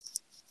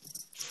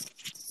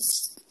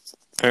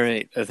All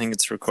right, I think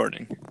it's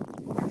recording.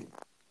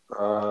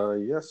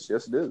 Yes,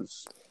 it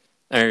is.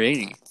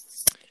 Alrighty.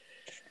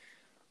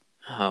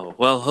 Oh,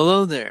 well,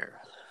 hello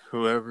there.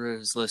 Whoever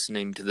is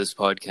listening to this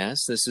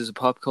podcast, this is a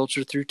Pop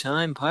Culture Through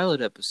Time pilot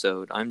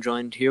episode. I'm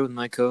joined here with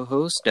my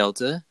co-host,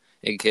 Delta,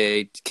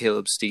 aka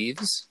Caleb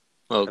Steves.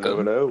 Welcome.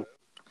 Hello.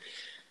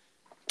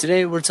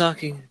 Today we're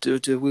talking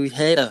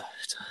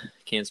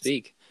can't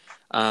speak.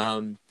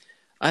 Caleb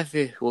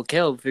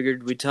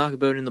figured we'd talk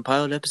about in the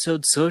pilot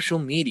episode social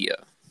media.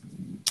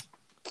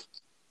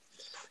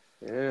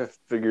 Yeah,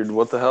 figured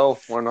what the hell,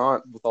 why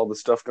not? With all the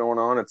stuff going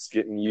on, it's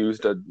getting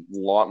used a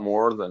lot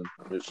more than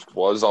it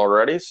was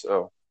already,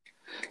 so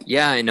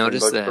Yeah, I seems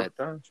noticed like that.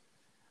 perfect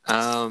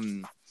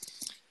time.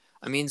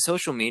 I mean,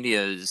 social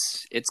media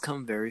it's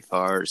come very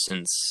far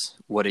since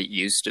what it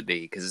used to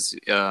be. Because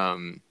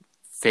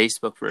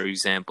Facebook, for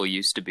example,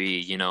 used to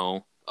be, it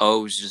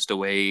was just a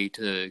way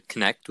to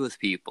connect with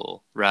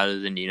people rather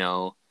than,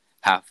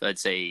 I'd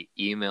say,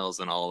 emails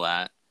and all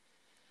that.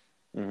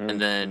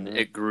 And then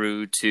it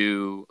grew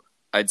to,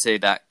 I'd say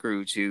that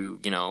grew to,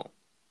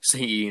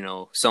 say,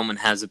 someone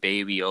has a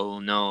baby. Oh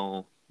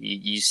no,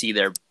 you see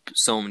there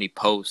so many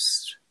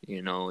posts.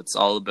 It's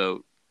all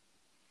about.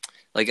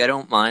 Like, I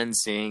don't mind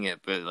seeing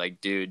it, but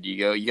like, dude,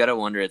 you gotta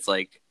wonder. It's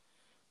like,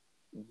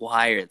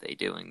 why are they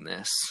doing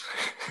this?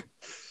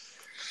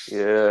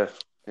 Yeah,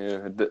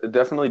 it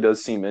definitely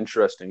does seem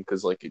interesting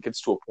because like it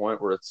gets to a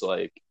point where it's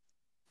like,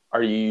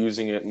 are you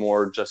using it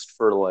more just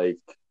for like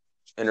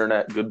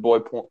internet good boy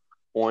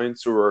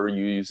points, or are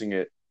you using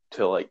it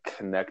to like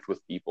connect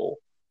with people?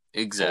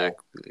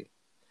 Exactly.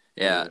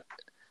 Yeah.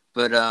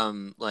 But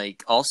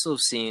like also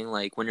seeing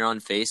like when you're on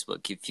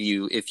Facebook, if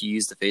you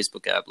use the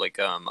Facebook app like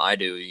I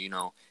do,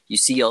 you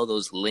see all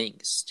those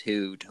links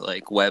to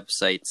like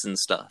websites and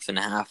stuff, and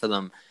half of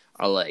them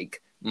are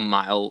like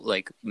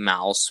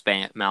malware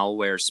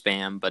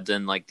spam, but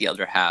then like the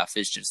other half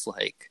is just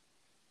like,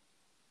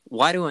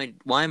 why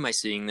am I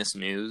seeing this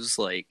news?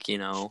 Like,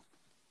 Yeah.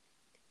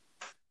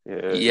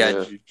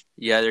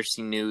 there's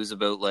some news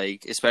about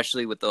like,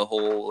 especially with the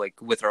whole like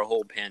with our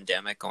whole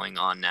pandemic going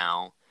on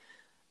now.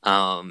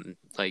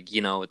 Like,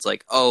 it's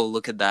like, oh,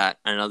 look at that,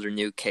 another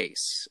new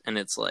case, and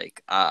it's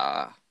like,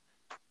 Yeah,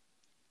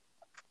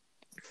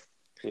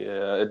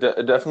 it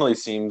definitely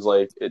seems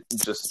like it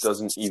just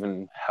doesn't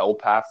even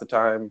help half the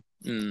time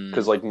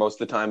because like most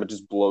of the time it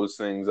just blows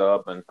things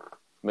up and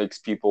makes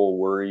people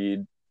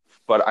worried.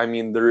 But I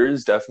mean, there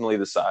is definitely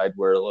the side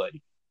where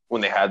like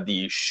when they had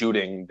the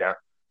shooting down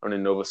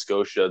in Nova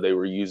Scotia, they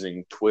were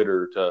using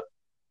Twitter to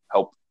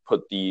help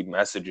put the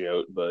message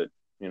out. But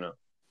you know,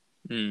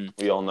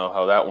 we all know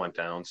how that went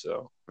down.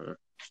 So.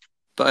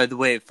 By the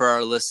way, for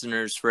our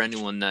listeners, for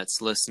anyone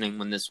that's listening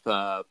when this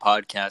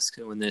podcast,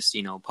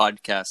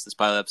 this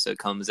pilot episode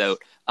comes out,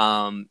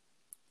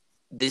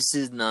 this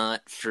is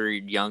not for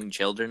young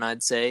children,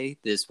 I'd say.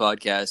 This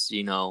podcast,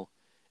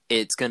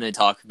 it's going to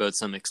talk about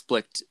some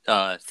explicit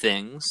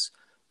things.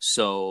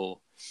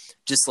 So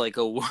just like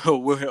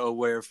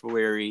aware for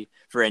wary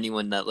for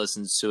anyone that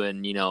listens to it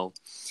and,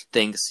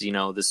 thinks,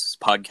 this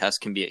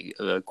podcast can be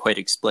quite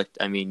explicit.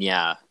 I mean,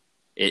 yeah,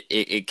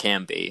 it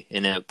can be,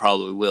 and it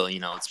probably will.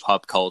 It's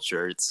pop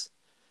culture. It's,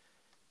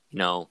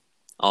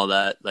 all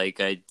that. Like,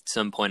 at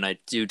some point I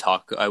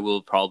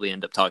will probably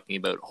end up talking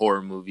about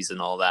horror movies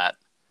and all that.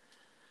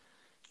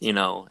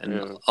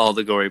 All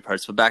the gory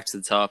parts. But back to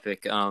the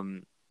topic.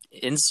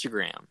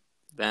 Instagram.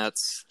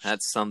 That's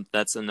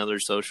another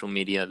social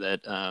media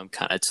that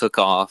kind of took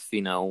off.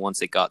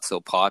 Once it got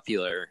so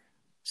popular.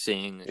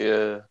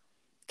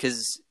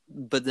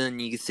 But then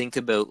you think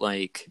about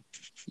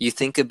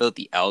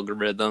the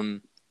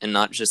algorithm, and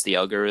not just the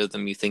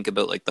algorithm. You think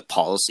about like the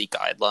policy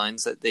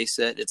guidelines that they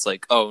set. It's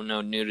like, oh,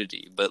 no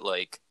nudity, but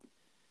like,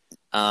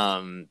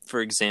 for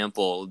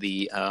example,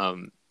 the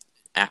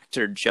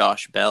actor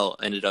Josh Bell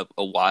ended up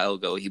a while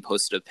ago. He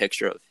posted a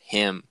picture of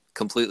him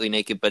completely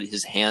naked, but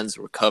his hands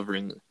were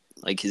covering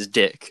like his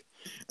dick,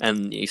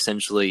 and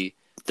essentially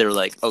they're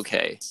like,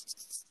 okay,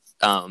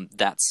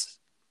 that's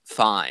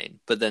fine.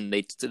 But then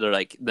they're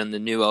like, then the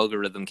new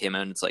algorithm came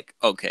out, and it's like,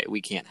 okay,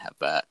 we can't have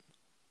that.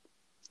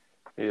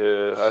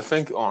 Yeah, I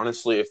think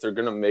honestly, if they're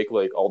gonna make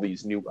like all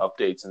these new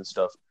updates and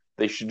stuff,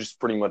 they should just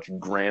pretty much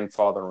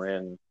grandfather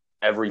in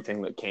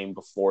everything that came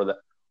before that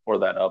or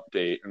that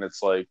update. And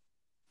it's like,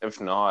 if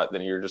not,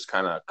 then you're just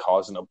kind of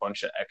causing a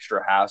bunch of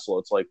extra hassle.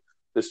 It's like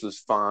this was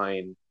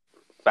fine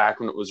back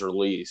when it was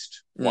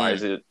released. Why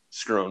is it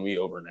screwing me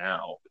over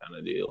now? Kind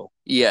of deal.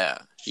 Yeah.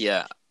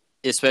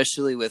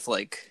 Especially with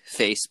like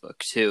Facebook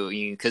too,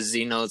 because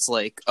it's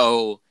like,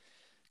 oh,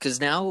 because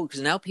now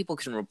people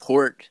can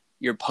report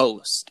your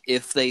post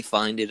if they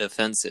find it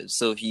offensive.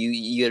 So if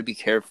you got to be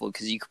careful,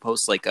 because you could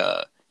post like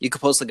a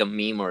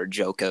meme or a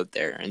joke out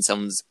there, and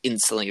someone's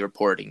instantly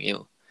reporting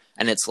you,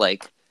 and it's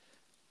like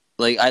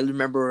I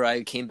remember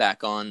I came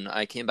back on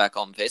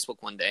Facebook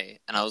one day,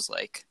 and I was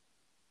like,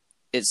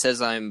 it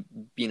says I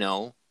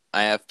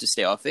have to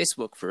stay off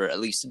Facebook for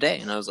at least a day,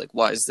 and I was like,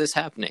 why is this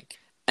happening?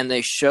 And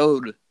they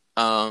showed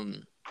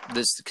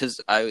this because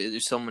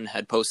someone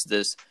had posted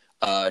this.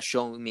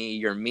 show me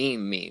your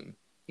meme,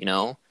 you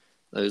know?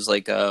 It was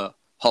like a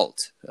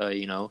halt,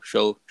 you know,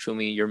 show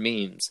me your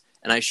memes.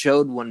 And I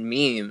showed one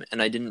meme,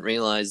 and I didn't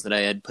realize that I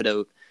had put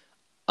out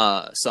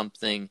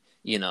something,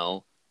 you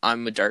know,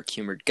 I'm a dark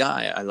humored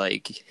guy. I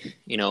like,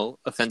 you know,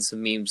 offensive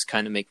memes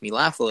kind of make me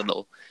laugh a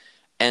little.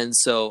 And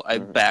so I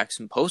backed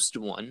and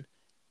posted one,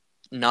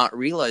 not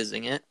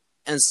realizing it,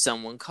 and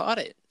someone caught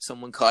it.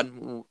 Someone caught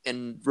it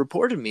and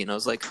reported me, and I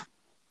was like,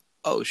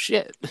 oh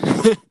shit.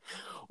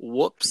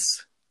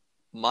 Whoops.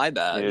 My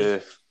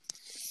bad.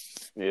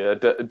 Yeah,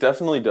 it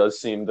definitely does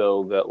seem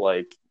though that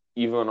like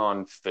even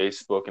on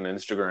Facebook and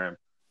Instagram,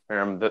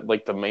 that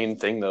like the main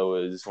thing though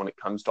is when it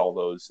comes to all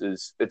those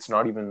is it's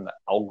not even the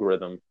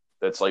algorithm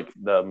that's like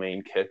the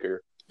main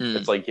kicker.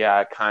 It's like yeah,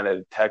 it kind of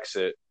detects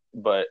it,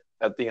 but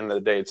at the end of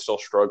the day, it's still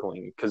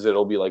struggling because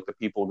it'll be like the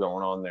people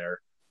going on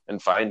there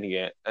and finding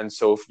it. And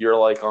so if you're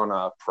like on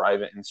a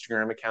private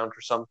Instagram account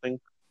or something,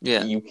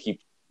 Yeah, you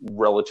keep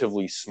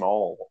relatively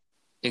small.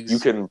 You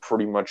can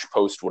pretty much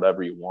post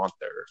whatever you want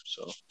there.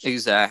 So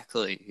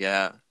exactly,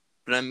 yeah.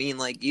 But I mean,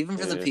 like, even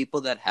for the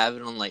people that have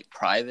it on like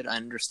private, I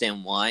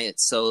understand why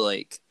it's so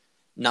like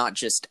not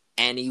just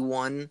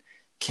anyone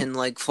can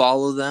like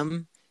follow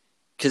them,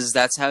 because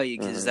that's how you.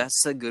 Because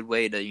that's a good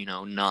way to, you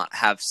know, not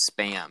have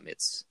spam.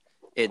 It's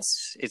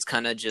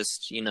kind of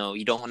just, you know,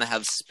 you don't want to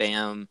have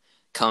spam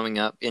coming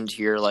up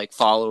into your like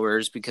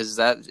followers, because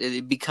that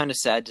it'd be kind of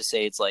sad to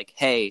say it's like,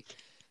 hey,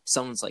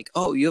 someone's like,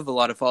 oh, you have a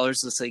lot of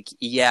followers. It's like,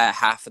 yeah,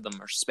 half of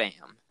them are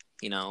spam.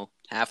 You know,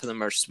 half of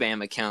them are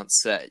spam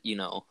accounts that, you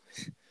know,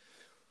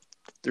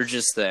 they're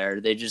just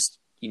there. They just,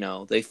 you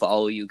know, they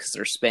follow you because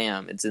they're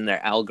spam. It's in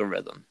their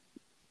algorithm.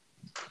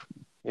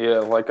 Yeah,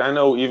 like I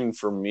know even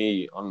for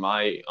me on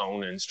my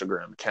own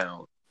Instagram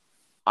account,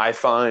 I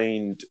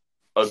find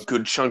a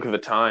good chunk of the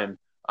time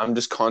I'm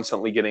just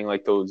constantly getting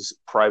like those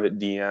private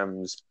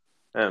DMs,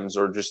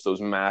 or just those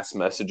mass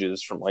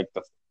messages from like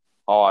the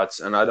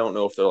bots, and I don't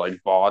know if they're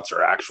like bots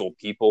or actual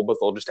people, but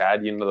they'll just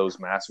add you into those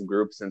massive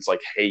groups, and it's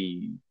like,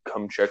 hey,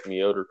 come check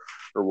me out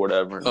or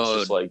whatever, and it's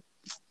just like,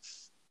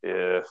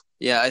 yeah.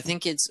 I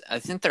think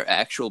they're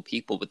actual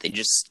people, but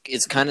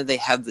it's kind of, they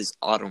have this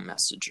auto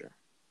messenger.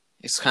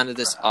 It's kind of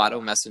this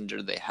auto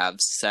messenger they have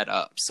set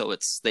up, so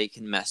they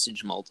can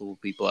message multiple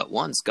people at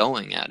once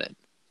going at it.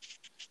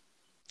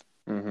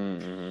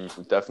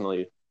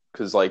 Definitely,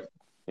 because like,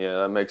 yeah,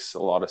 that makes a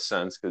lot of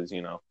sense, because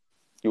you know,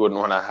 you wouldn't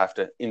want to have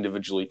to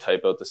individually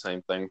type out the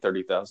same thing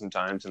 30,000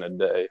 times in a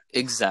day.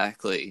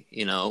 Exactly,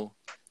 you know,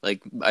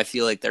 like I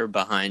feel like they're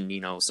behind, you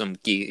know, some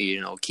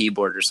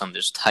keyboard or something,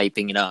 just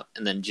typing it up,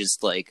 and then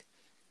just like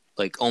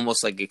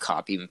almost like a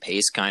copy and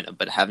paste kind of,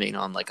 but having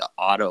on like an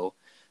auto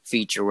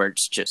feature where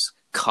it's just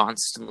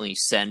constantly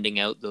sending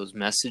out those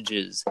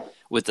messages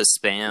with the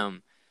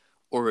spam.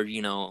 Or,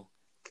 you know,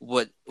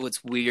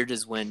 what's weird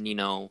is when, you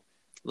know,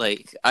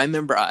 like I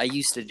remember I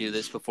used to do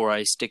this before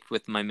I sticked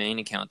with my main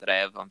account that I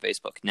have on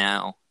Facebook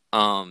now.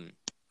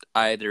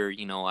 Either,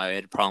 you know, I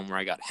had a problem where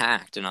I got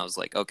hacked, and I was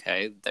like,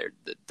 okay,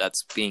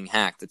 that's being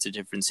hacked. That's a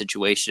different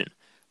situation.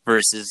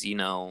 Versus, you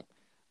know,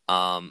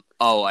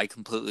 oh, I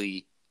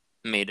completely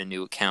made a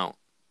new account.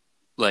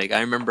 Like,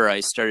 I remember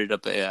I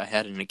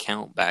had an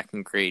account back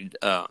in grade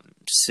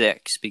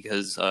 6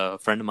 because a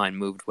friend of mine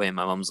moved away, and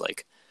my mom's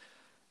like,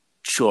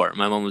 sure.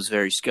 My mom was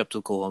very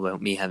skeptical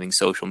about me having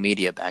social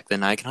media back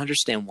then. I can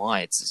understand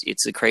why.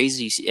 It's a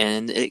crazy,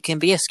 and it can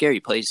be a scary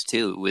place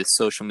too with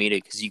social media,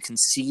 because you can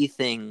see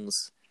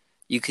things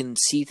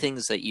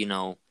that, you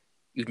know,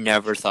 you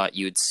never thought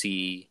you would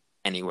see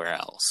anywhere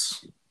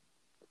else.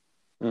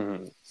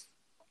 Mm-hmm.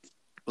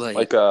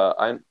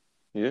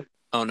 Yeah.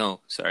 Oh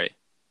no, sorry.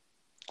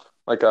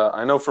 Like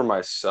I know for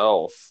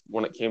myself,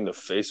 when it came to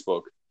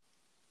Facebook,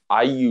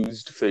 I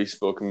used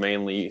Facebook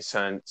mainly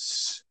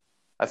since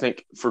I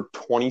think for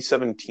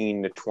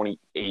 2017 to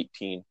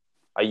 2018,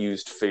 I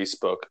used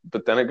Facebook,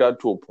 but then it got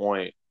to a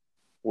point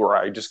where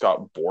I just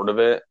got bored of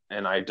it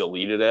and I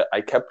deleted it. I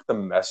kept the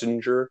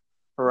Messenger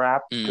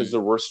app because there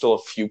were still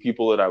a few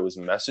people that I was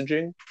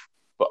messaging.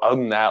 But other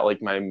than that,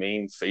 like my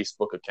main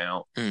Facebook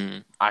account,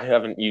 I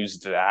haven't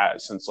used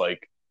that since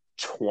like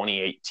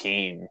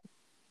 2018.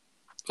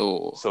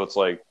 Oh. So it's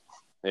like,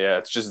 yeah,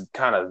 it's just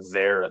kind of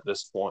there at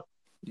this point.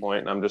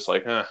 And I'm just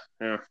like, yeah.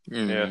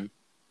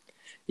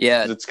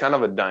 Yeah. It's kind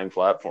of a dying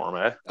platform,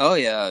 eh? Oh,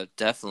 yeah,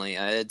 definitely.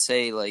 I'd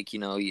say, like, you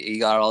know, you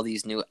got all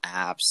these new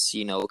apps,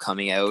 you know,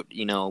 coming out,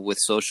 you know, with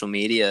social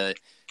media,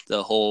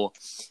 the whole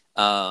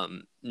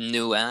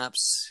new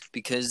apps,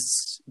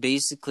 because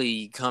basically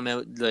you come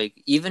out,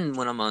 like, even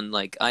when I'm on,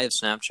 like, I have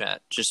Snapchat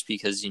just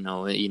because, you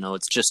know,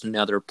 it's just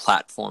another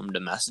platform to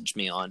message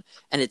me on.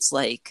 And it's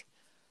like,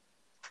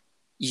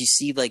 you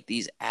see, like,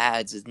 these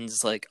ads, and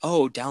it's like,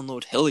 oh,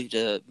 download Hilly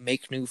to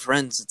make new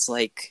friends. It's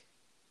like,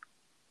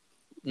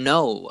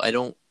 no, I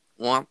don't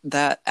want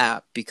that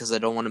app because I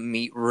don't want to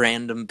meet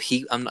random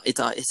people. I'm not.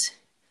 It's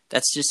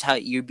that's just how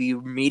you'd be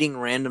meeting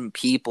random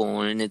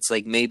people, and it's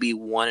like maybe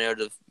one out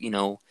of, you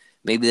know,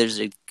 maybe there's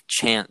a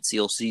chance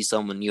you'll see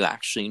someone you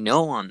actually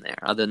know on there.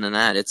 Other than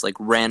that, it's like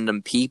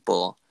random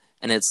people,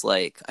 And it's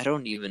like, I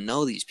don't even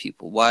know these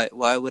people. Why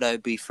would I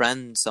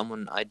befriend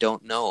someone I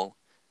don't know?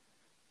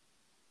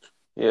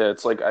 Yeah,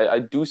 it's like I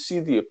do see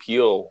the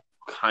appeal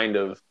kind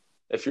of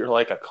if you're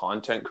like a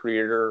content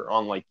creator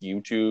on like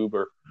YouTube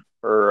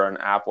or an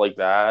app like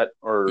that,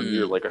 or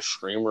you're Mm. like a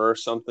streamer or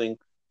something,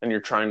 and you're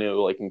trying to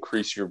like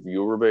increase your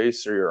viewer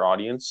base or your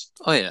audience.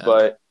 Oh yeah.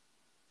 But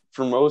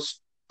for most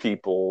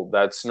people,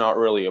 that's not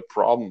really a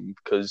problem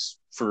because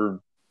for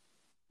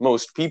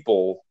most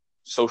people,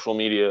 social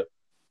media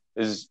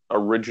is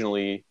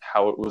originally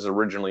how it was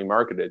originally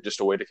marketed,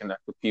 just a way to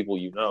connect with people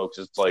you know.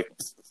 Because it's like,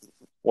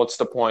 what's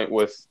the point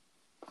with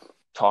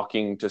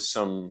talking to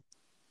some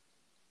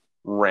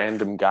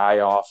random guy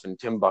off in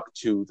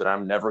Timbuktu that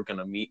I'm never going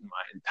to meet in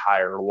my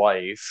entire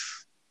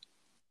life?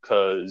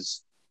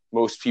 Because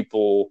most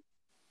people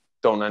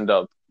don't end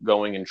up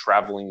going and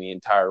traveling the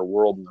entire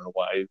world in their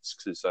lives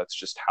because that's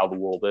just how the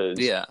world is.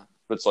 Yeah.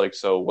 But it's like,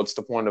 so what's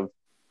the point of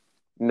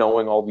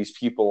knowing all these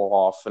people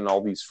off in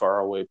all these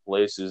faraway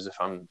places if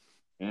I'm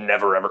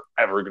never,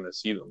 ever going to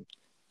see them?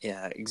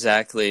 Yeah,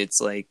 exactly. It's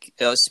like,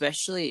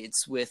 especially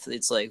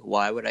it's like,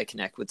 why would I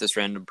connect with this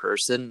random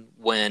person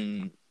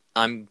when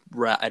I'd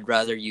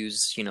rather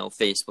use,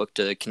 Facebook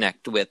to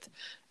connect with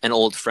an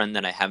old friend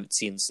that I haven't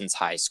seen since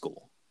high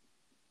school.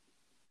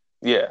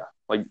 Yeah,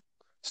 like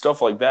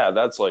stuff like that.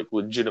 That's like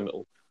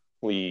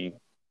legitimately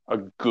a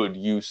good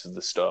use of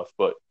the stuff.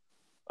 But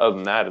other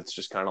than that, it's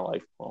just kind of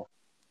like, well,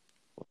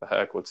 what the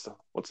heck? What's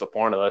the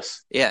point of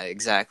this? Yeah,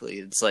 exactly.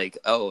 It's like,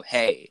 oh,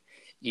 hey,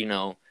 you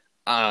know,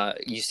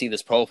 you see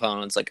this profile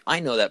and it's like, I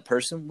know that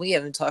person. We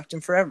haven't talked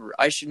in forever.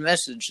 I should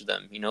message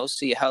them,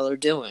 see how they're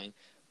doing.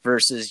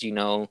 Versus,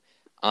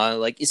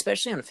 like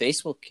especially on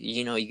Facebook,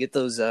 you get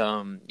those,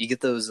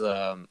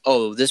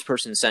 oh, this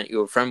person sent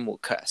you a friend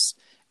request,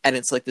 and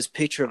it's like this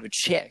picture of a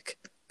chick.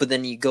 But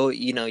then you go,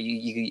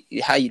 you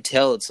how you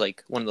tell it's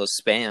like one of those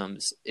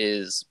spams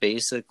is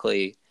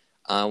basically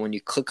when you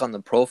click on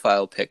the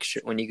profile picture,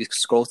 when you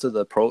scroll through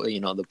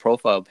the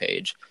profile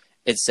page,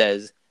 it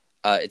says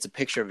it's a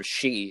picture of a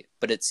she,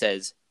 but it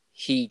says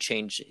he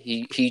changed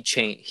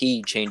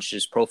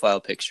his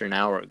profile picture an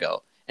hour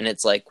ago, and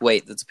it's like,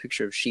 wait, that's a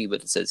picture of she,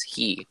 but it says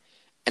he,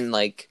 and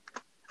like,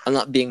 I'm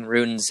not being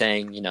rude and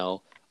saying,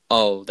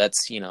 oh,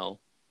 that's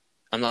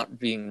I'm not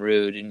being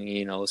rude,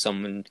 and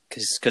someone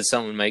because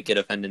someone might get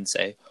offended and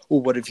say,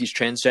 "Well, what if he's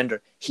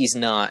transgender?" He's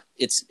not.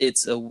 It's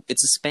a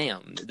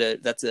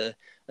spam.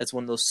 That's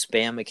one of those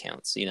spam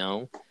accounts.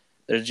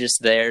 They're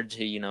just there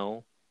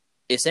to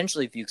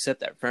essentially, if you accept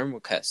that friend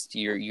request,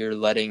 you're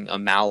letting a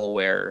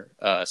malware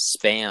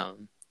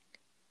spam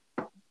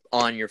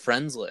on your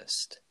friends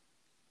list,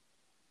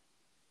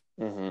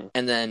 and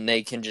then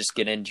they can just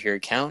get into your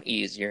account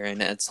easier.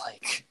 And it's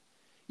like,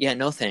 yeah,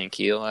 no, thank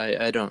you.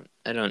 I don't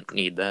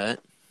need that.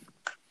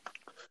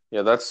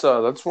 Yeah, that's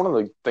one of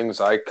the things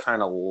I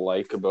kind of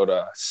like about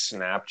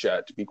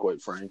Snapchat, to be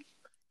quite frank.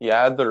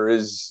 Yeah, there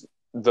is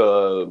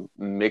the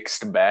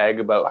mixed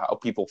bag about how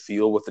people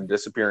feel with the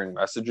disappearing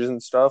messages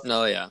and stuff.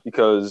 Oh yeah.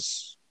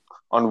 Because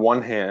on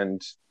one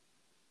hand,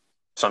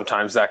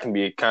 sometimes that can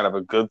be kind of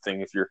a good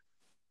thing if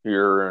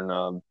you're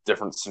in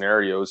different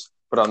scenarios.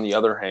 But on the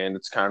other hand,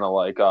 it's kind of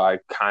like I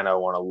kind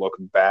of want to look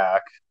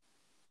back,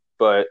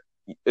 but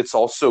it's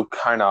also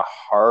kind of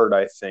hard,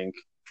 I think,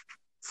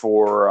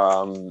 for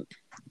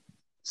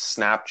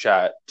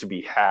Snapchat to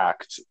be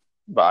hacked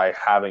by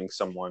having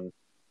someone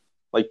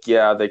like,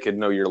 yeah, they could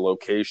know your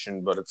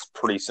location, but it's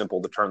pretty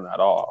simple to turn that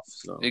off.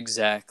 So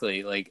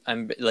exactly, like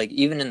I'm like,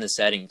 even in the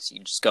settings, you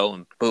just go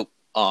and boop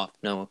off.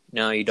 No,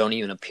 you don't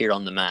even appear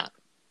on the map.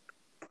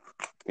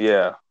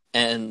 yeah.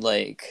 And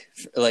like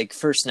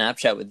for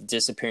Snapchat with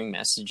disappearing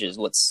messages,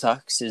 what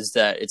sucks is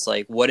that it's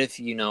like, what if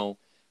you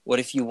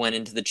went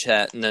into the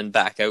chat and then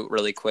back out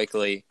really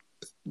quickly,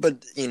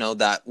 but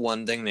that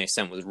one thing they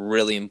sent was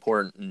really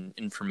important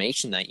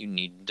information that you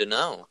needed to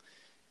know.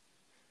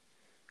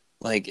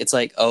 Like, it's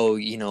like, oh,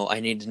 I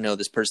need to know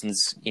this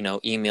person's,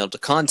 email to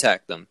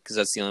contact them, because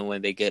that's the only way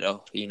they get,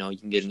 you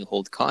can get in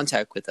hold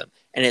contact with them.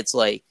 And it's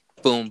like,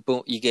 boom,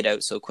 boom, you get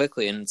out so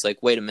quickly, and it's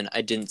like, wait a minute,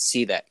 I didn't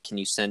see that. Can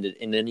you send it?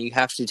 And then you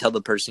have to tell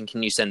the person,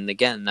 can you send it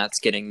again? That's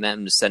getting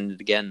them to send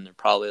it again. And they're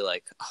probably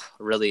like, oh,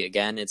 really,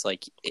 again? It's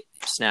like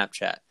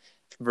Snapchat.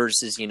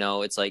 Versus,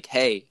 it's like,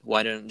 hey,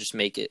 why don't you just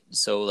make it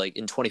so, like,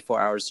 in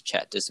 24 hours the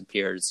chat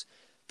disappears?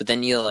 But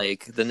then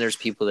then there's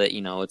people that,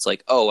 it's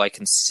like, oh, I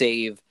can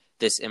save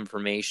this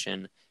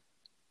information,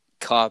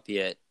 copy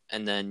it,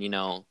 and then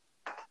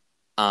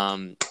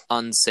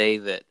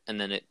unsave it, and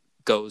then it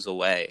goes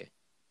away.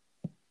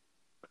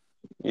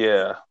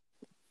 Yeah.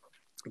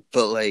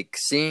 But like,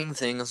 seeing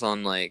things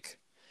on, like,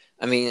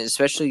 I mean,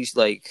 especially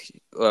like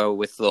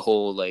with the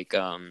whole like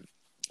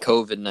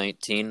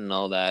COVID-19 and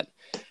all that,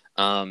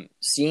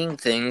 seeing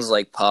things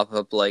like pop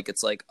up, like,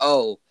 it's like,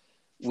 oh,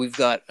 we've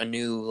got a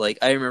new, like,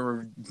 I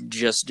remember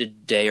just a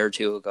day or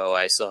two ago,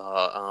 I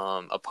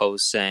saw a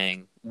post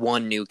saying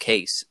one new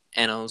case,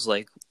 and I was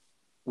like,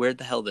 where'd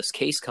the hell this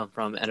case come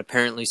from? And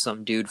apparently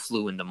some dude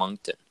flew into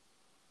Moncton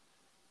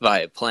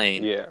via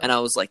plane. Yeah. And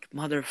I was like,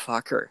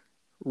 motherfucker,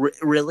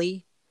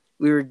 really?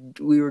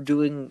 we were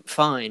doing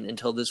fine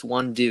until this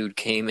one dude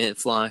came in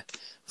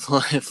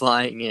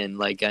flying in.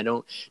 Like, I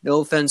don't, no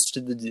offense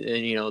to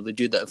the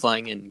dude that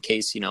flying in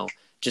case,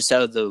 just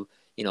out of the,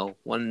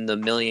 1 in a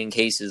million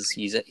cases,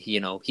 he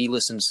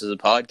listens to the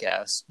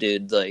podcast,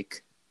 dude.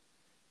 Like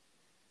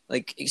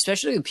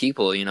especially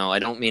people, I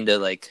don't mean to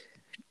like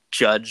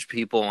judge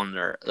people on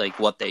their like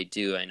what they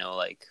do. I know,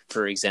 like,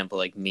 for example,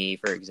 like me,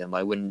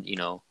 I wouldn't,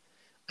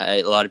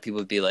 a lot of people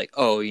would be like,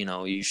 oh,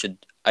 you should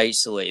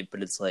isolate,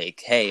 but it's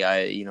like, hey,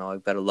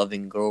 I've got a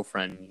loving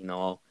girlfriend,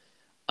 who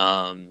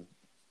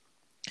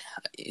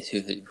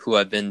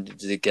I've been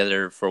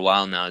together for a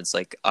while now. It's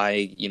like,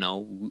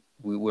 when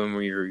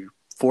we were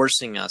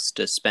forcing us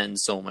to spend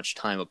so much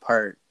time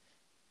apart,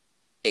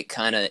 it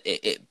kind of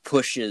it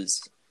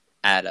pushes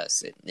at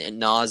us, it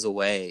gnaws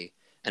away,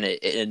 and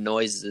it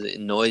annoys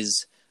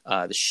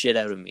the shit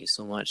out of me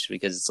so much,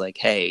 because it's like,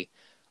 hey,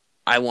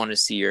 I want to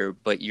see her,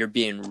 but you're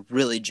being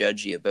really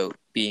judgy about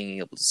being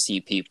able to see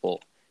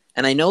people.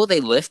 And I know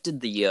they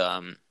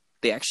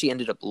actually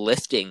ended up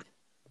lifting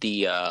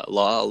the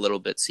law a little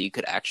bit, so you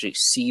could actually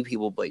see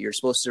people, but you're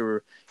supposed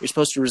to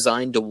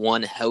resign to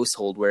one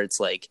household, where it's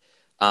like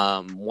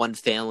one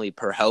family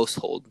per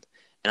household.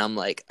 And I'm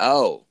like,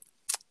 oh,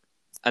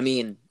 I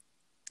mean,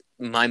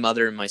 my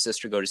mother and my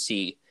sister go to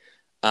see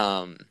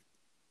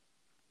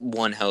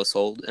one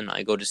household, and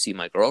I go to see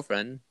my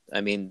girlfriend.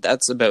 I mean,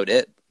 that's about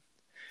it.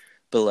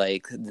 But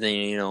like,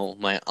 then,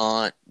 my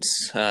aunt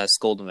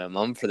scolded my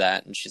mom for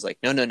that, and she's like,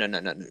 no. And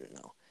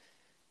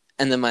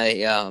then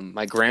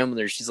my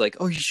grandmother, she's like,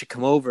 oh, you should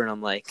come over. And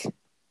I'm like,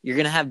 you're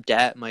gonna have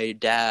my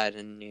dad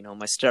and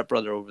my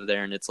stepbrother over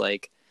there, and it's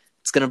like,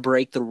 it's gonna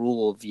break the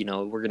rule of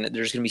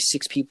there's gonna be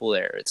 6 people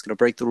there. It's gonna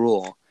break the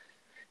rule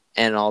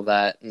and all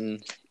that.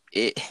 And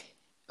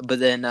but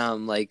then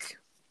like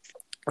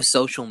with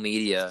social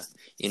media,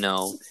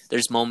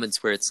 there's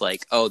moments where it's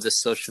like, oh, this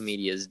social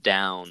media is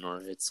down, or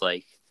it's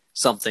like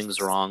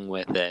something's wrong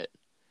with it,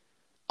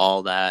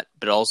 all that.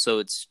 But also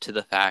it's to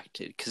the fact,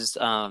 because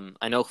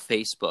I know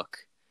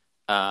Facebook,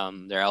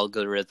 their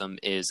algorithm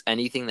is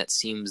anything that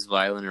seems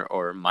violent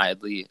or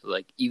mildly,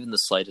 like even the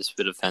slightest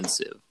bit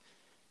offensive,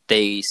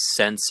 they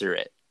censor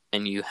it,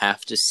 and you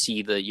have to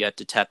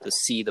tap the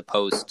see the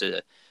post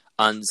to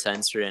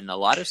uncensor it. And a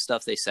lot of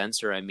stuff they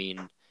censor, I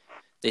mean,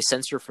 they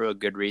censor for a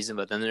good reason,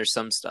 but then there's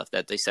some stuff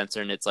that they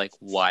censor, and it's like,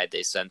 why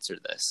they censor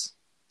this?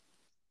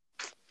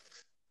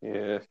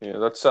 Yeah,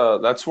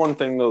 that's one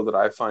thing though that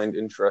I find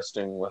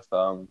interesting with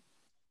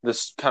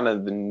this kind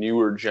of the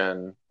newer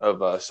gen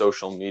of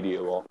social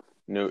media. Well,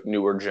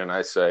 newer gen,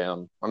 I say.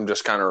 I'm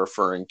just kind of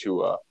referring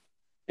to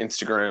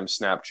Instagram,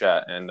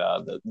 Snapchat, and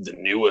the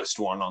newest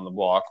one on the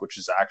block, which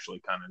is actually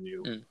kind of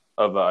new,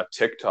 of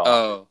TikTok.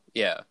 Oh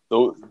yeah,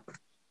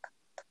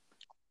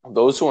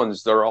 those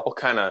ones, they're all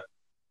kind of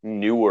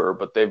newer,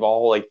 but they've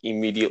all like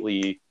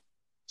immediately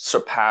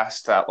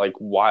surpassed that like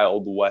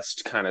Wild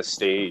West kind of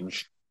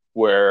stage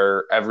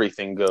where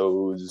everything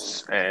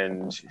goes,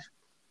 and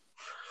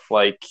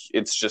like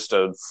it's just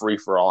a free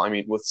for all. I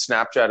mean, with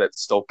Snapchat, it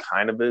still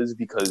kind of is,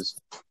 because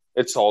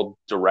it's all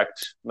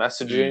direct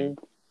messaging,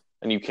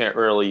 and you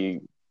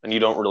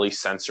don't really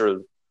censor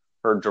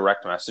her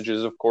direct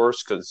messages, of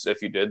course, because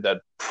if you did,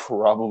 that'd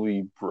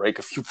probably break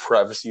a few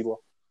privacy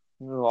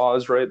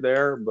laws right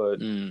there.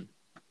 But I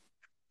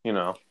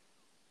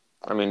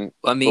mean,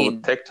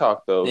 with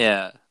TikTok though,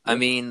 yeah. I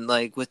mean,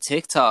 like with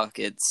TikTok,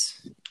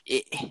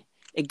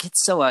 it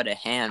gets so out of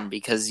hand,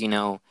 because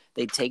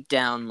they take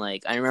down,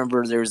 like, I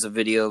remember there was a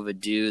video of a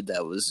dude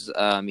that was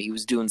he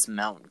was doing some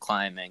mountain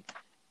climbing,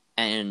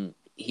 and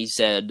he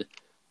said,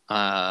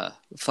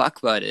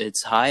 fuck, bud,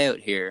 it's high out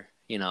here,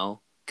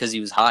 because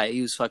he was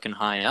fucking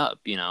high up,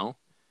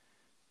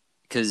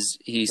 because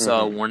he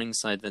saw a warning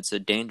sign that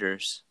said danger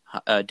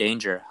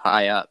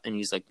high up, and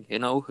he's like,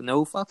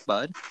 no, fuck,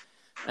 bud,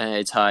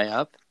 it's high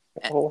up.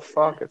 Oh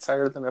fuck! It's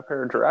higher than a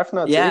pair of giraffe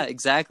nuts. Yeah,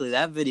 exactly.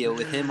 That video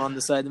with him on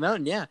the side of the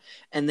mountain. Yeah,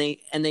 and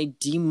they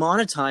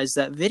demonetized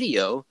that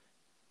video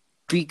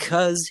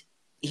because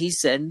he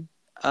said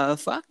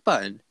 "fuck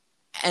bud,"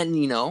 and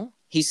he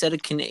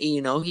said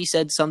he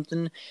said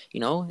something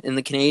in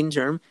the Canadian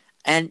term,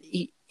 and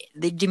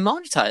they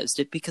demonetized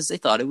it because they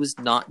thought it was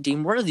not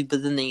deemed worthy.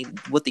 But then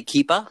what they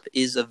keep up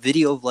is a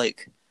video of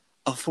like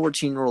a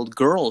 14-year-old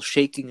girl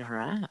shaking her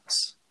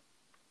ass.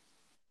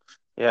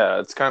 Yeah,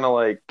 it's kind of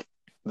like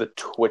the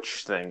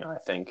Twitch thing, I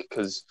think,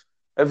 because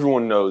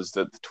everyone knows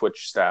that the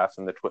Twitch staff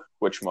and the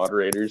Twitch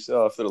moderators,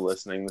 if they're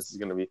listening, this is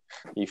going to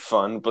be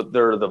fun, but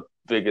they're the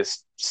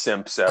biggest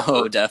simps ever.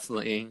 Oh,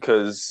 definitely.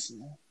 Because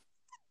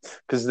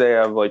they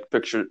have like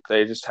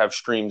they just have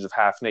streams of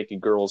half-naked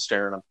girls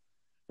staring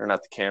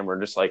at the camera,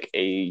 just like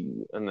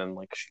and then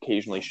like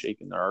occasionally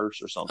shaking their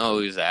arse or something. Oh,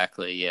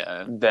 exactly,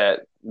 yeah.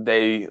 That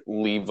they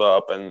leave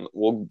up, and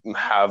we'll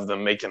have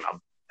them making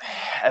a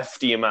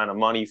hefty amount of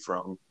money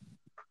from.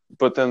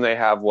 But then they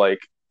have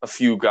like a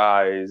few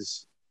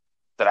guys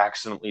that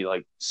accidentally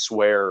like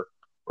swear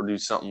or do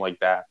something like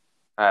that,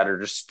 or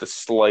just the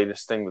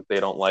slightest thing that they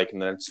don't like,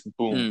 and then it's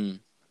boom,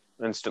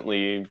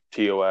 instantly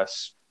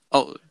TOS.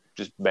 Oh,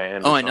 just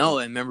banned. Oh, I know.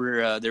 I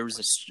remember there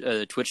was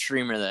a Twitch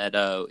streamer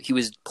that he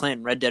was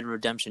playing Red Dead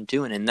Redemption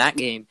 2, and in that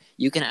game,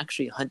 you can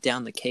actually hunt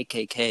down the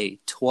KKK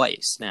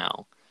twice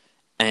now.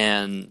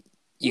 And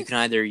you can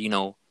either,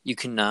 you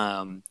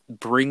can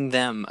bring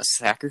them a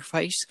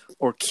sacrifice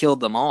or kill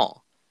them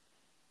all.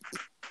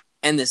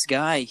 And this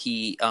guy,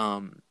 he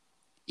wanted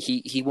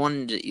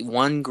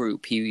one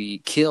group he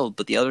killed,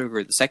 but the other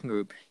group, the second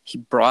group, he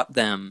brought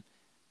them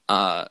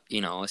a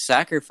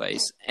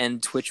sacrifice,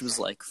 and Twitch was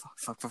like,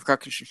 fuck,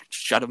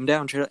 shut him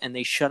down, and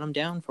they shut him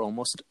down for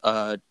almost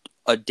a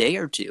day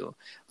or two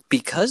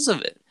because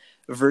of it.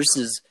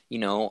 Versus,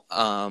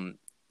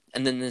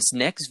 and then this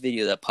next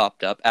video that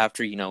popped up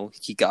after, he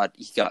got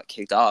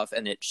kicked off,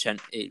 and it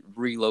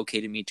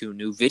relocated me to a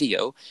new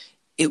video.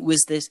 It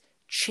was this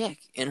chick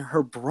in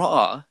her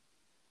bra,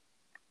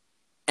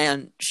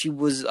 and she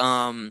was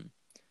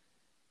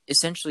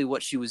essentially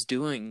what she was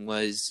doing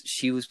was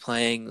she was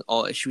playing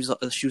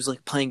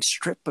like playing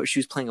she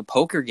was playing a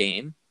poker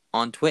game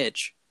on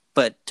Twitch,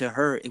 but to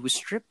her it was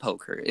strip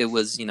poker. It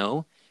was,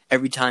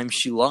 every time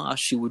she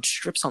lost she would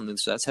strip something,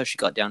 so that's how she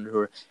got down to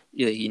her,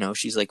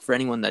 she's like, for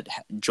anyone that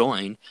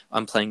joined,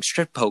 I'm playing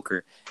strip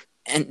poker,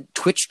 and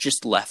Twitch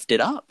just left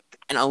it up,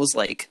 and I was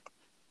like,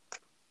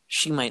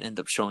 she might end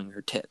up showing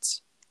her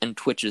tits, and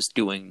Twitch is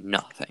doing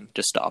nothing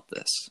to stop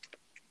this.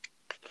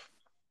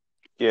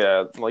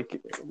 Yeah,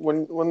 like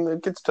when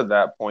it gets to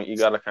that point, you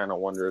got to kind of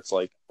wonder. It's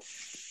like,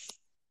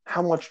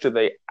 how much do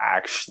they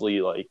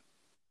actually like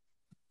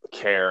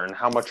care, and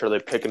how much are they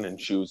picking and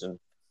choosing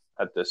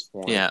at this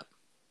point? Yeah.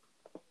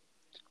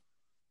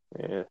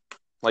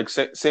 Like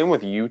same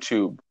with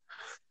YouTube.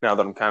 Now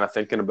that I'm kind of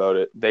thinking about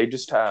it, they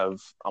just have,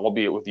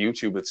 albeit with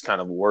YouTube, it's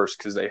kind of worse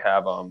because they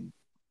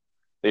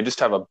just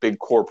have a big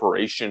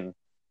corporation.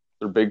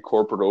 They're big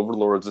corporate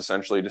overlords,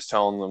 essentially, just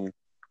telling them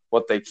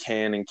what they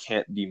can and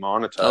can't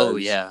demonetize. Oh,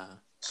 yeah.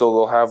 So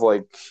they'll have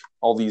like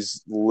all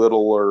these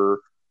littler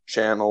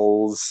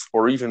channels,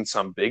 or even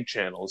some big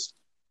channels,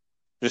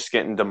 just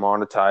getting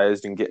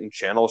demonetized and getting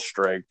channel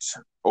striked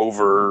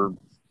over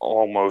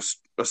almost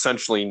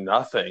essentially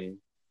nothing.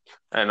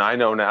 And I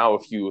know now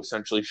if you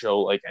essentially show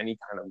like any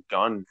kind of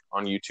gun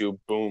on YouTube,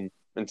 boom,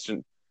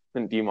 instant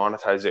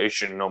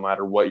demonetization, no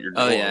matter what you're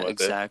doing with it. Oh, yeah,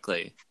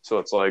 exactly. So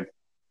it's like,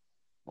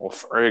 well,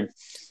 frig.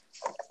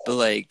 But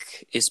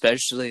like,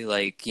 especially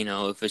like,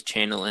 if a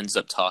channel ends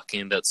up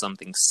talking about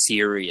something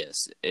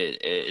serious,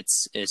 it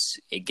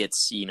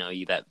gets, you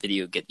see that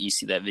video get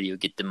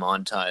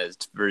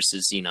demonetized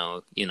versus,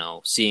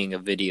 seeing a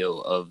video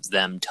of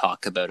them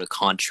talk about a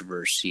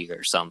controversy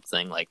or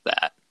something like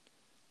that.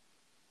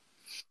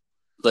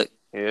 Like,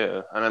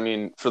 yeah, and I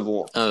mean I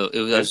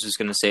was just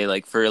gonna say,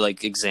 like, for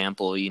like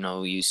example,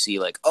 you see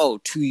like,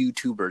 two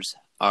YouTubers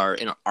are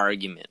in an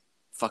argument,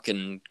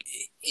 fucking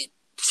it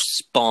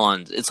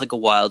spawns. It's like a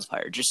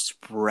wildfire, just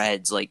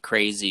spreads like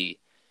crazy.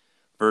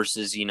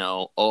 Versus,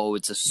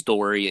 it's a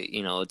story.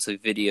 It's a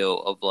video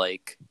of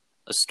like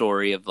a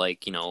story of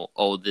like,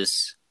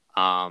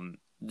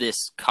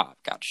 this cop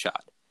got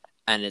shot,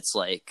 and it's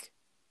like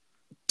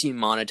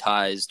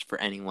demonetized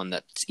for anyone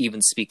that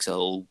even speaks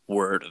a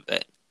word of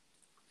it.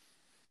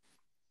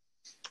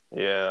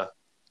 Yeah.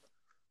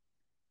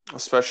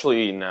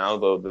 Especially now,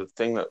 though, the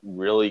thing that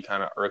really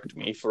kind of irked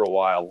me for a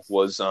while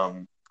was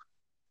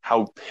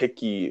how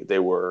picky they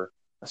were,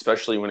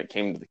 especially when it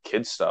came to the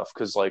kids stuff.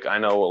 Because, like, I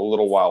know a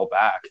little while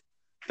back,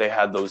 they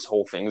had those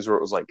whole things where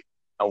it was like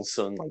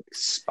Elsa and like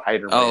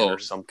Spider-Man or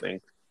something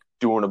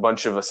doing a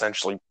bunch of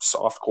essentially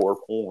softcore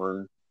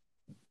porn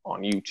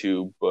on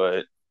YouTube,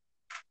 but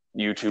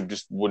YouTube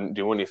just wouldn't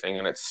do anything,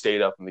 and it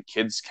stayed up in the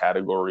kids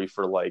category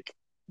for like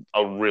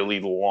a really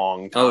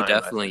long time. Oh,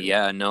 definitely.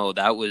 Yeah, no,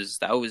 that was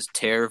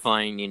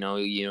terrifying.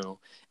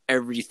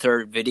 Every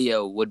third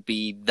video would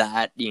be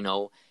that,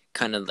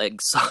 kind of like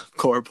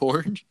softcore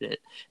porn shit.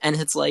 And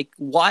it's like,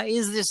 why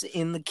is this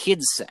in the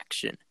kids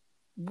section?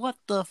 What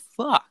the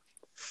fuck?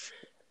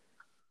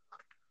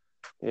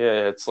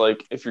 Yeah, it's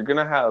like, if you're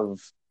gonna have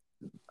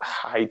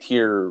high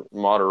tier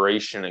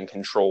moderation and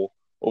control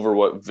over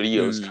what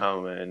videos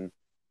come in,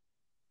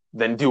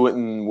 then do it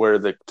in where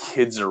the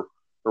kids are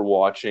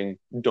watching.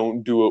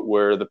 Don't do it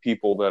where the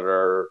people that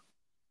are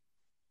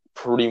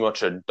pretty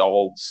much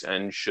adults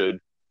and should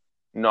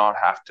not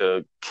have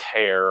to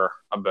care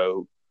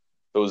about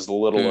those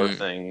littler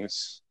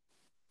things,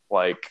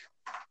 like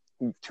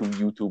two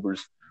YouTubers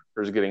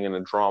getting in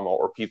a drama,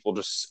 or people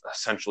just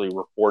essentially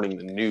reporting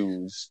the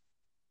news.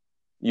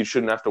 You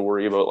shouldn't have to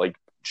worry about like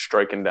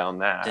striking down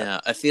that. Yeah,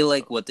 I feel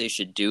like what they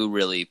should do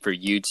really for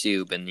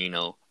YouTube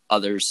and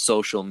other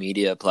social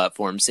media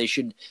platforms, they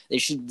should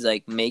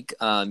like make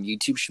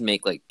YouTube should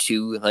make like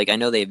two, like, I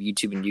know they have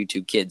YouTube and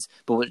YouTube Kids,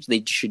 but what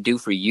they should do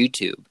for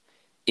YouTube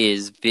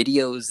is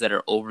videos that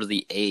are over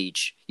the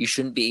age. You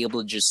shouldn't be able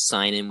to just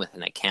sign in with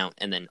an account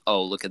and then,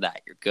 oh, look at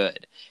that, you're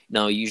good.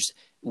 No,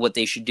 what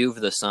they should do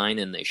for the sign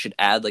in, they should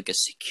add like a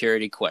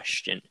security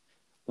question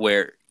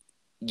where,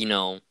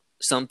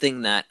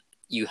 something that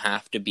you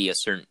have to be a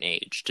certain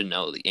age to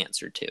know the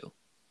answer to.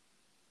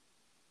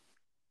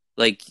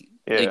 Like,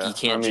 Like you Yeah, I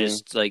can't mean,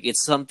 just like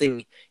it's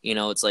something, you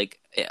know, it's like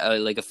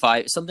a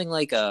five something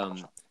like a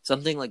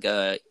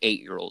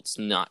 8-year-old's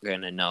not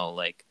gonna know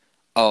like,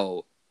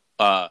 oh,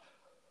 uh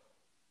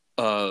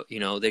you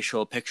know, they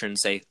show a picture and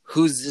say,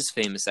 who's this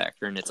famous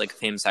actor? And it's like a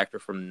famous actor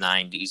from the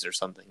 90s or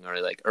something,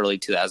 or like early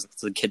 2000s.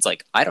 So the kid's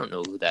like, I don't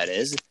know who that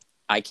is.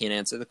 I can't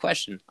answer the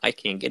question. I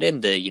can't get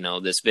into, you know,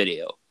 this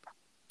video.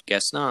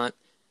 Guess not.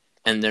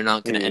 And they're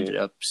not going to end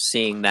up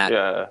seeing that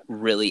yeah,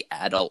 really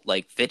adult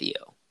like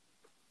video.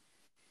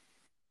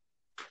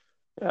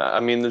 yeah. I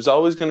mean, there's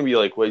always going to be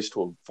like ways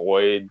to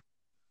avoid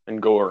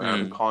and go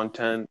around Mm.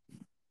 content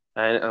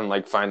and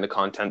like find the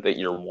content that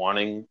you're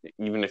wanting,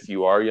 even if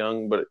you are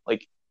young. But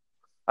like,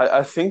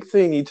 I think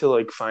they need to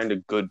like find a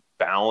good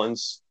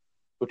balance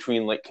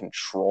between like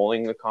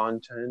controlling the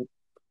content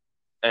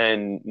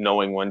and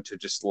knowing when to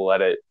just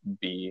let it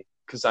be.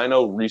 Because I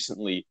know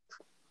recently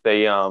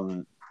they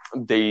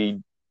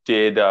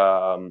did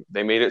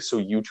they made it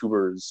so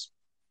YouTubers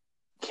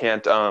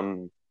can't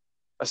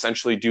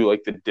essentially do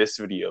like the diss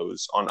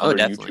videos on Oh, other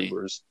definitely.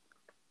 YouTubers,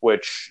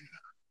 which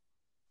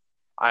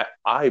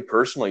I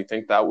personally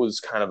think that was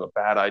kind of a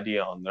bad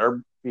idea on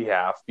their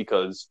behalf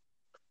because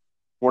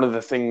one of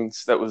the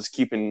things that was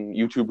keeping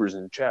YouTubers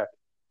in check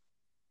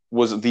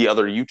was the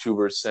other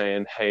YouTubers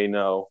saying, "Hey,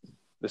 no,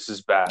 this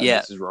is bad. Yeah.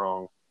 This is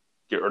wrong.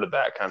 Get rid of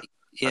that kind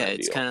Yeah, of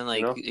it's deal." kind of You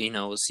like, know? you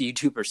know, so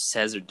YouTuber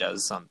says or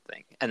does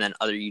something, and then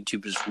other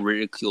YouTubers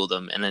ridicule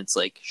them, and it's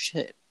like,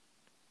 shit,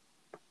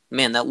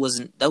 man, that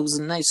wasn't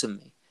nice of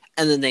me.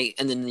 And then the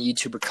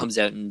YouTuber comes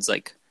out and is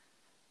like,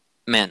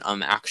 man,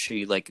 I'm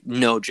actually like,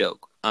 no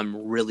joke, I'm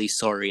really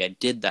sorry I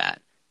did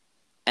that.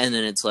 And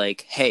then it's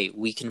like, hey,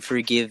 we can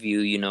forgive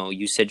you. You know,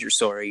 you said you're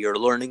sorry. You're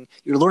learning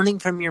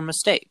from your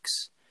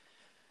mistakes,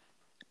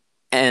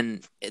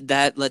 and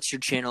that lets your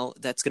channel.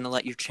 That's gonna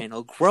let your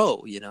channel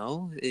grow. You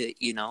know,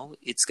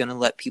 it's gonna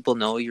let people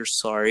know you're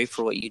sorry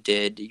for what you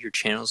did. Your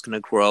channel's gonna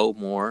grow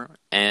more,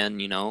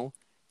 and you know,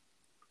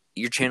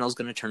 your channel's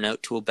gonna turn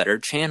out to a better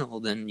channel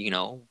than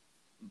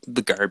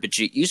the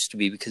garbage it used to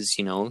be, because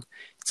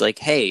it's like,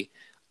 hey,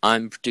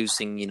 I'm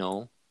producing,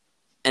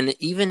 and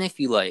even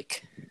if you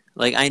like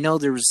I know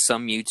there was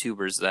some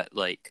YouTubers that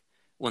like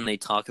when they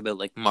talk about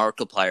like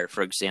Markiplier,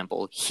 for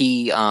example,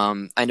 he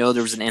I know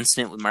there was an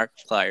incident with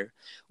Markiplier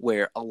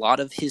where a lot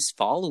of his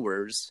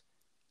followers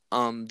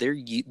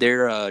their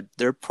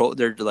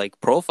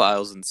like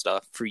profiles and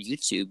stuff for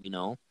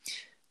YouTube,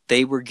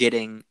 they were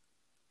getting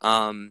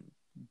um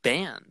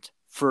banned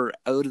for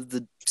out of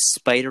the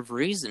spite of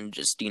reason.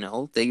 Just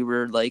they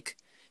were like,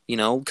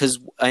 because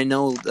I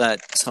know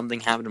that something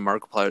happened to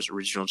Markiplier's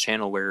original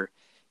channel where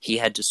he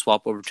had to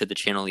swap over to the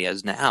channel he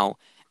has now,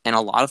 and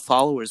a lot of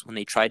followers, when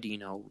they tried to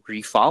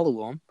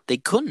refollow him, they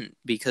couldn't,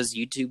 because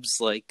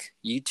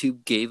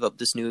YouTube gave up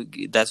this new.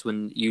 That's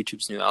when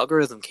YouTube's new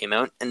algorithm came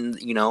out, and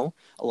a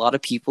lot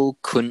of people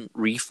couldn't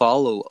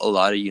refollow a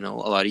lot of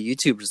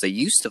YouTubers they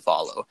used to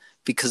follow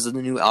because of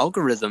the new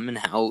algorithm and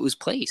how it was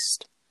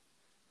placed.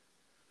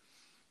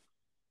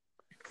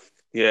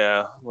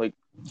 Yeah, like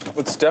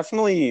it's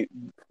definitely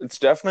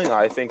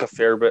I think a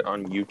fair bit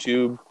on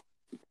YouTube.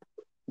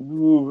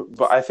 Ooh,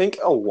 but I think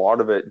a lot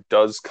of it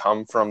does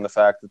come from the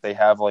fact that they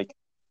have like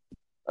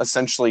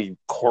essentially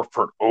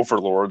corporate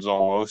overlords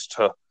almost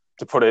to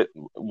put it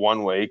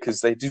one way, because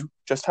they do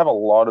just have a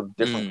lot of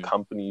different Mm.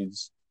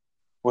 companies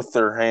with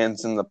their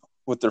hands in the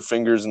with their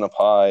fingers in the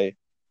pie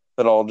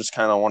that all just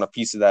kind of want a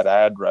piece of that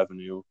ad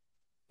revenue.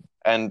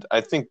 And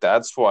I think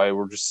that's why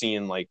we're just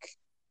seeing like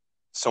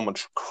so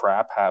much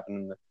crap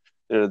happening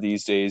there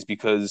these days,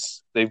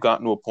 because they've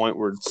gotten to a point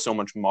where it's so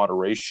much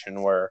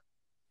moderation where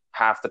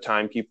half the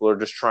time people are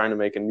just trying to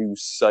make a new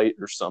site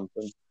or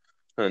something,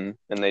 and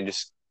they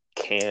just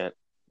can't,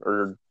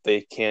 or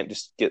they can't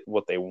just get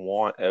what they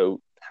want out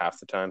half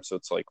the time. So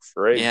it's like,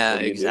 frig, Yeah,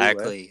 what do you do, eh?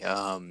 exactly.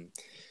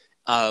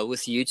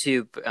 With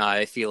YouTube,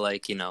 I feel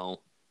like,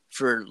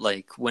 for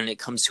like when it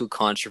comes to a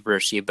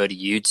controversy about a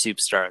YouTube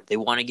star, they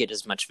want to get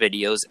as much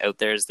videos out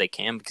there as they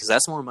can, because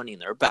that's more money in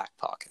their back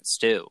pockets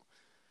too.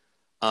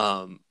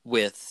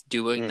 With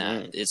doing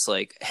that, Mm-hmm. it's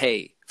like,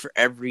 hey, for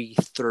every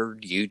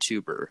third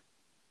YouTuber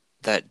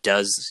that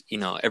does,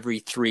 every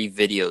 3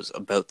 videos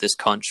about this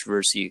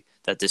controversy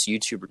that this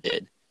YouTuber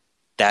did,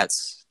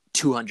 that's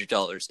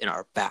 $200 in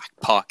our back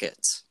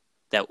pockets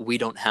that we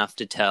don't have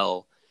to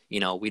tell.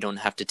 We don't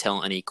have to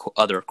tell any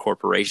other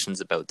corporations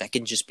about. That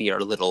can just be our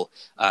little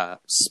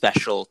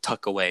special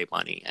tuck away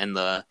money. And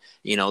the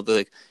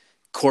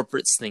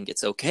corporates think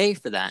it's okay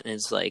for that, and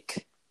it's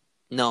like,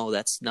 no,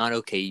 that's not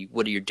okay.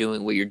 What you're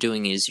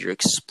doing is you're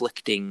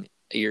explicting.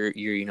 You're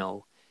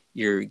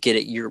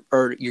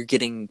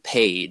getting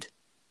paid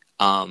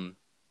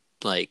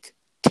like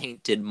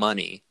tainted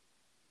money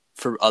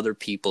for other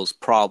people's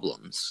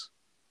problems.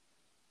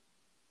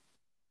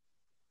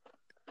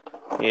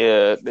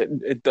 Yeah,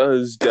 it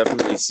does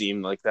definitely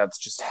seem like that's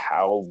just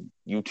how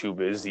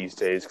YouTube is these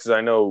days. Because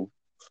I know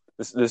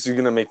this is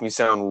gonna make me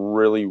sound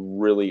really,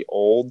 really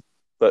old,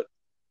 but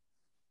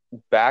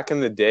back in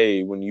the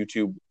day when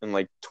YouTube in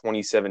like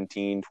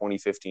 2017,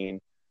 2015,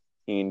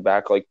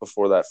 back like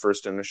before that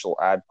first initial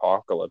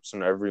adpocalypse,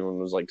 and everyone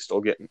was like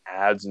still getting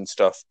ads and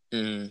stuff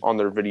on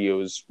their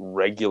videos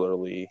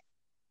regularly.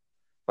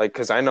 Like,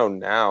 because I know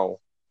now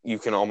you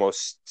can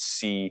almost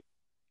see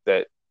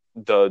that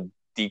the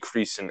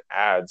decrease in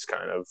ads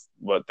kind of,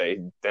 but they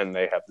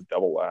have the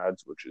double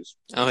ads, which is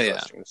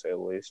interesting to say the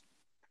least.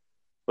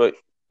 But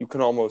you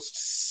can almost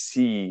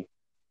see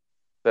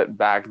that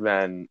back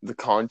then the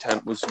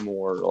content was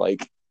more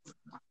like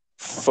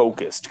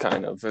focused,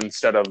 kind of,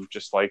 instead of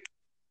just like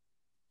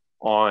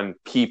on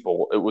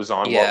people. It was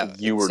on what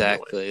you were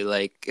doing.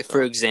 Like,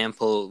 for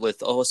example,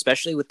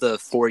 especially with the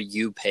For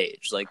You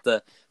page, like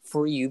the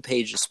For You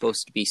page is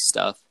supposed to be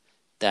stuff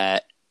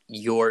that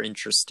you're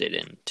interested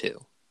in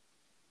too.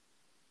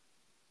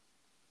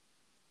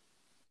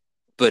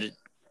 But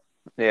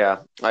I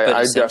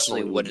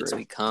essentially definitely what agree. It's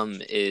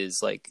become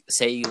is like,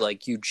 say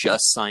like you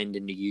just signed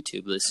into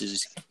YouTube. This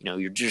is,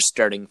 you're just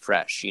starting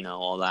fresh,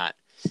 all that.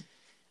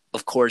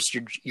 Of course,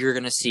 you're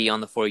gonna see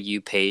on the For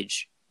You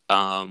page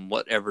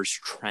whatever's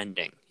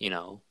trending,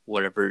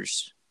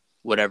 whatever's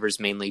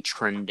mainly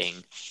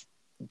trending.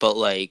 But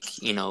like,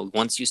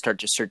 once you start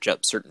to search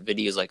up certain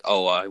videos, like,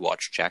 oh, I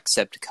watched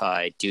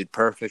Jacksepticeye, Dude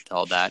Perfect,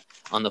 all that,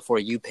 on the For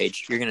You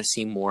page, you're going to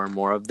see more and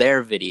more of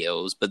their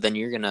videos. But then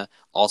you're going to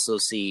also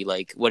see,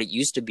 like, what it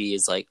used to be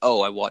is like,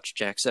 oh, I watched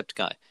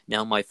Jacksepticeye.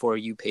 Now my For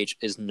You page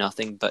is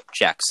nothing but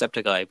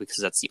Jacksepticeye because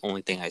that's the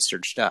only thing I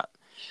searched up.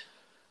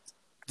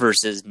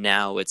 Versus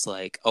now it's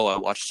like, oh, I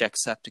watched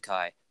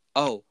Jacksepticeye.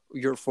 Oh,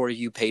 your For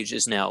You page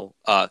is now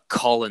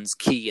Collins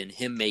Key and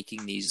him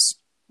making these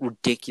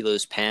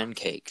ridiculous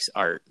pancakes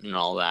art and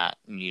all that,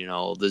 and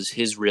there's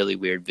his really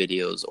weird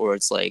videos. Or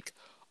it's like,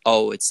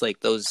 oh, it's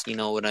like those, you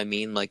know what I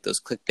mean, like those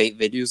clickbait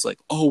videos, like,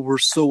 oh, we're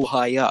so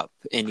high up,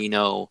 and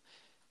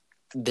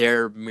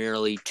they're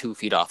merely 2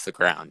 feet off the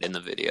ground in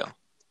the video.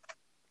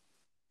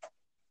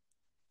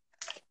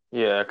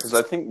 Yeah, because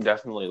I think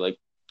definitely like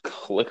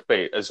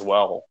clickbait as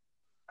well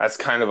has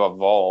kind of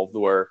evolved,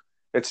 where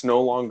it's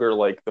no longer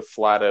like the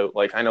flat out,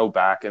 like, I know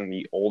back in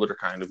the older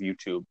kind of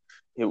YouTube,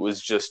 it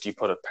was just you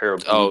put a pair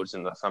of boobs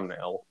in the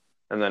thumbnail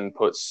and then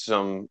put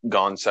some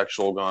gone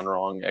sexual, gone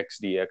wrong,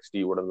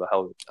 XD, whatever the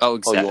hell,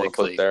 exactly. you want to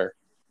put there.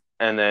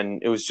 And then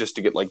it was just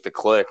to get like the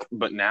click.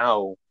 But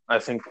now I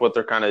think what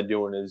they're kind of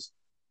doing is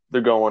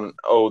they're going,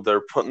 they're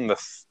putting the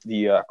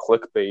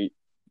clickbait,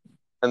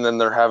 and then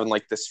they're having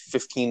like this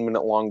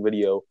 15-minute long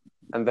video.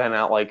 And then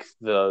at like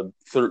the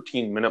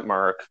 13-minute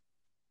mark,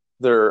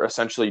 they're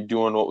essentially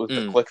doing what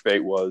the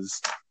clickbait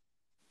was,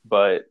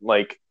 but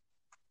like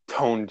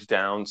toned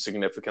down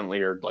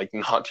significantly, or like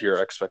not to your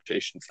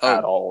expectations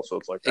at all. So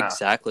it's like,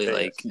 exactly.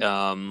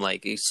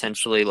 Like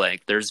essentially,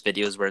 like there's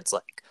videos where it's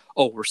like,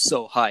 oh, we're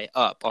so high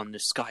up on the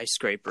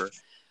skyscraper,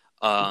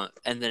 and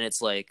then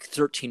it's like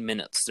 13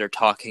 minutes they're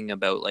talking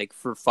about, like,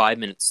 for 5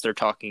 minutes they're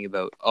talking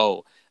about,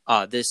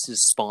 this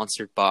is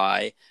sponsored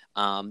by,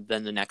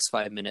 then the next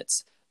 5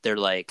 minutes they're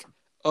like,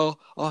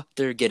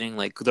 they're getting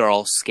like, they're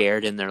all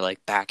scared and they're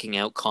like backing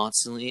out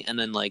constantly, and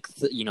then like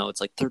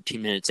it's like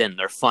 13 minutes in,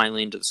 they're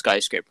finally into the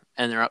skyscraper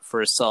and they're up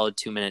for a solid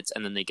 2 minutes,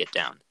 and then they get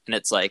down and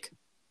it's like,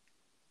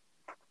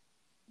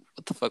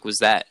 what the fuck was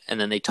that? And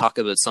then they talk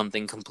about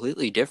something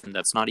completely different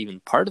that's not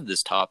even part of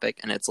this topic,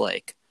 and it's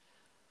like,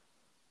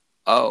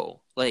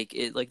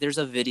 like there's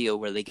a video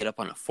where they get up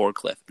on a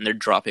forklift and they're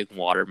dropping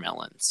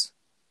watermelons,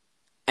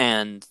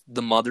 and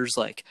the mother's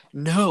like,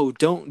 no,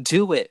 don't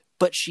do it,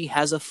 but she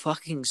has a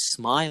fucking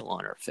smile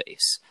on her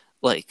face.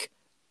 Like,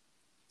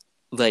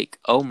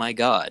 oh my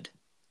god,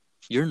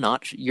 you're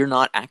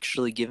not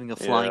actually giving a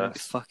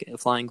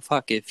flying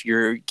fuck if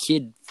your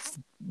kid,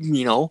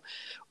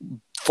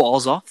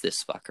 falls off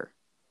this fucker.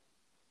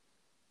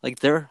 Like,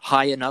 they're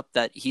high enough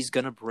that he's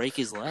gonna break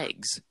his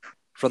legs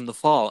from the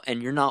fall,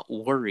 and you're not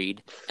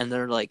worried. And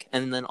they're like,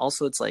 and then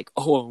also it's like,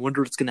 oh, I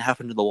wonder what's gonna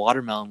happen to the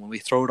watermelon when we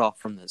throw it off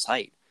from this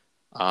height.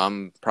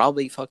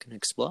 Probably fucking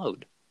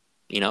explode.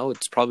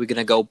 It's probably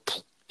gonna go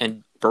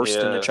and burst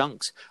into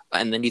chunks.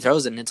 And then he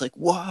throws it, and it's like,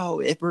 wow,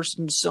 it burst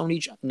into so many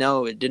chunks.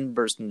 No, it didn't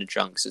burst into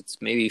chunks. It's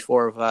maybe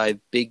 4 or 5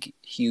 big,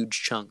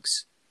 huge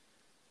chunks.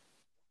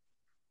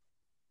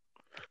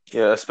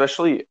 Yeah,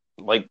 especially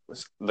like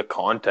the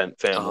content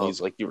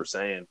families, like you were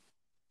saying,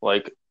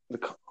 like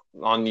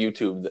on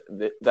YouTube,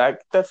 that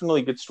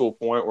definitely gets to a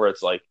point where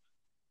it's like,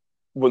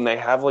 when they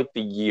have like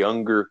the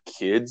younger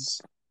kids,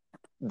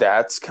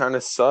 that's kind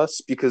of sus,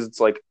 because it's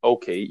like,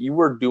 okay, you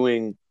were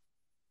doing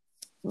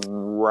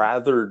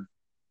rather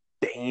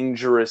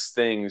dangerous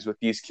things with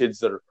these kids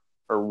that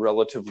are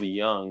relatively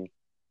young,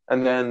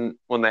 and then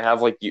when they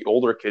have like the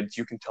older kids,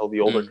 you can tell the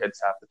older kids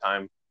half the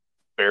time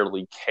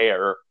barely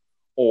care,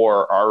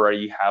 or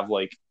already have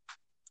like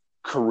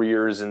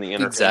careers in the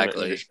entertainment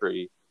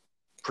industry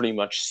pretty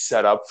much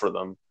set up for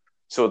them.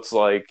 So it's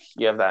like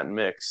you have that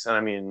mix. And I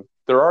mean,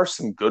 there are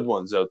some good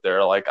ones out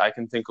there. Like, I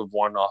can think of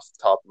one off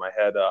the top of my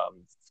head,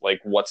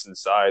 like What's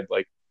Inside.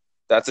 Like,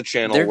 that's a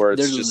channel where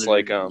it's just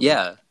like them.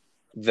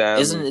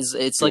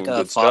 It's like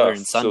a father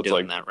and son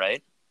doing that,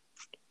 right?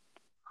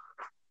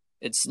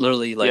 It's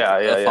literally like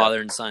a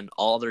father and son.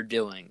 All they're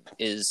doing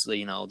is,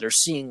 they're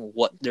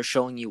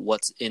showing you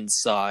what's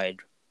inside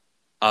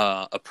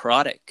a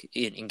product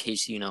in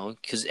case,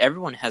 because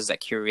everyone has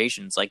that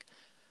curation. It's like,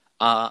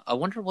 I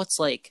wonder what's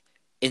like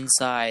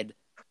inside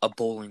a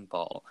bowling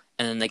ball.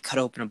 And then they cut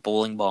open a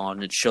bowling ball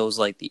and it shows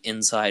like the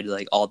inside,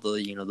 like all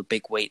the, the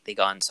big weight they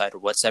got inside or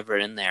whatever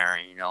in there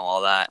and,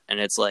 all that. And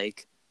it's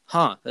like,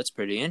 huh, that's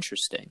pretty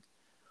interesting.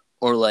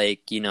 Or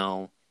like,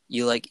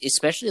 you like,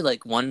 especially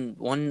like one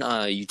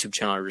YouTube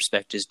channel I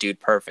respect is Dude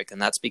Perfect.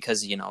 And that's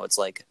because, it's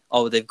like,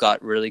 oh, they've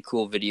got really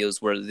cool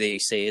videos where they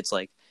say it's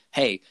like,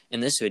 hey, in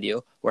this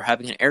video, we're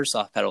having an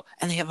airsoft battle.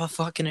 And they have a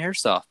fucking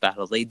airsoft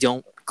battle. They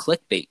don't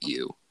clickbait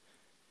you.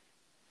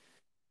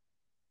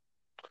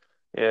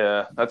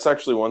 Yeah, that's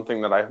actually one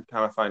thing that I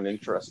kind of find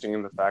interesting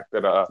in the fact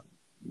that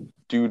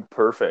Dude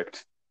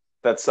Perfect,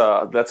 that's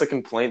a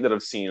complaint that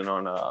I've seen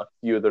on a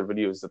few of their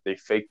videos that they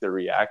fake their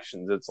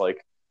reactions. It's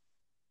like,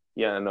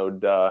 yeah, no,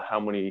 duh, how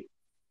many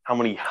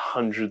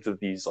hundreds of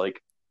these like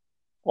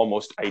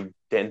almost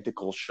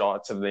identical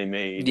shots have they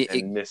made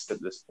and missed at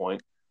this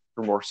point?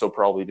 They're more so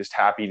probably just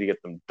happy to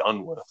get them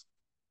done with.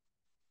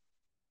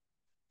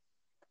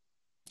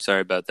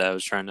 Sorry about that. I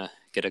was trying to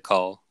get a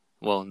call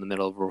while in the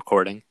middle of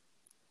recording.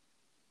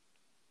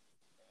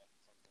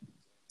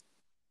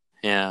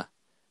 Yeah.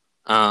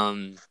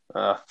 Fun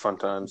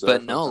times.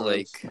 But no,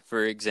 like,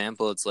 for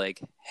example, it's like,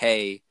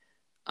 hey,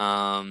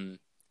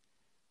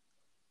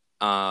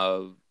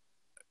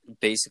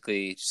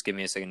 basically, just give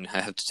me a second.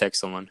 I have to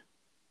text someone.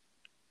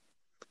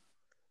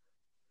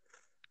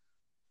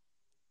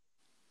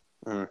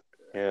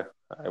 Yeah,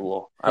 I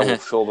will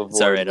fill the void.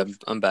 It's all right.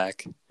 I'm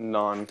back.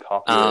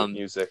 Non-copyright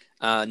music.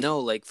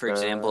 No, like, for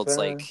example, it's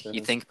like, you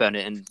think about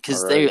it, and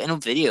because they're in a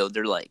video,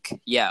 they're like,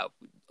 yeah,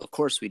 of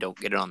course we don't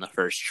get it on the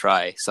first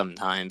try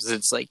sometimes.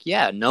 It's like,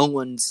 yeah, no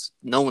one's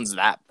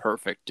that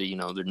perfect,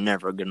 they're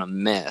never gonna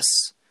miss.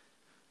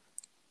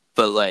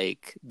 But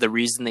like the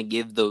reason they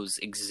give those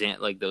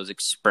those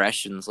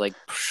expressions, like,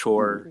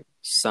 sure,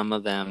 some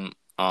of them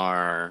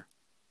are,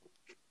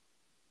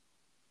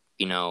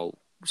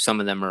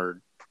 some of them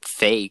are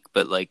fake,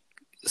 but like,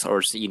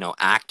 or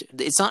act.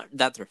 It's not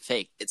that they're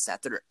fake; it's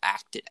that they're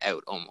acted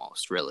out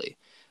almost. Really,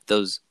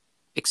 those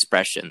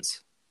expressions.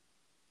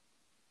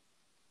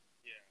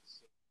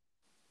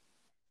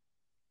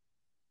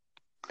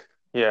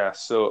 Yeah,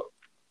 so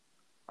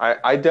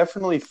I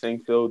definitely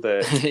think though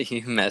that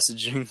you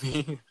messaging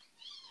me.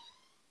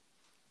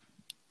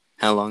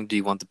 How long do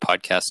you want the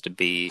podcast to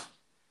be?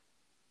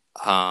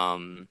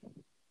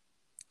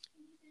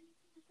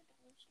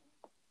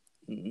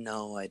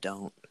 No, I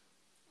don't.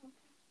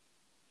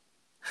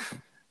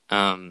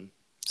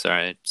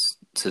 Sorry,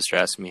 sister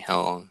asked me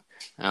how long.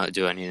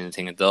 Do I need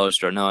anything at the dollar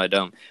store? No, I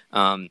don't.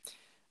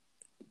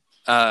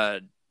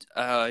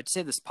 I'd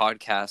say this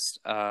podcast.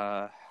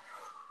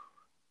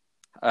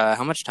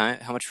 How much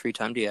free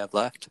time do you have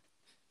left?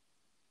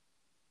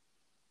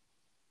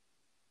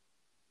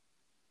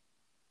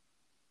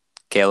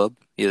 Caleb,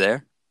 you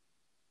there?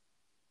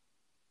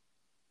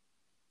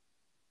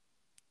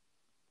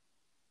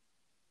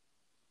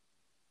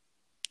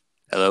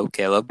 Hello,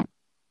 Caleb?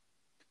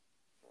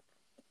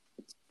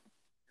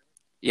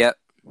 Yep.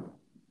 All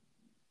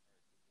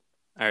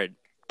right.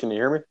 Can you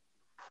hear me?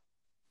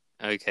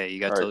 Okay, you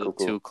got till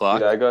 2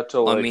 o'clock? Yeah, I got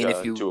till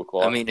 2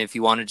 o'clock. I mean, if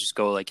you want to just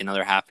go like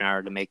another half an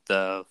hour to make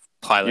the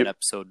pilot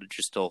episode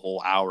just a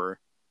whole hour.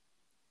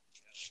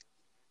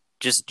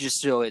 Just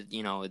so it,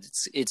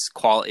 it's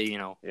quality,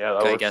 Yeah,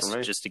 I guess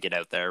just to get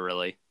out there,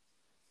 really.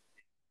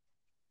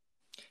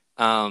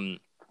 No,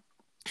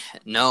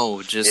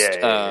 just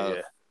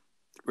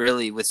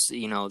really with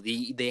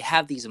they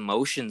have these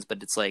emotions,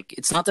 but it's like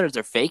it's not that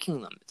they're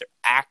faking them; they're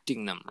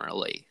acting them.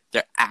 Really,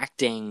 they're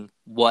acting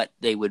what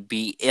they would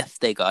be if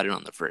they got it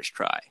on the first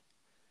try.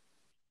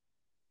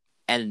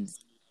 And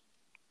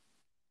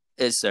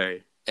it's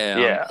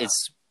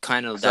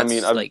kind of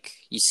that's like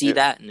you see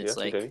that, and it's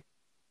like.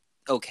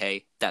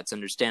 Okay, that's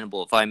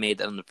understandable. If I made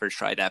that on the first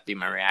try, that'd be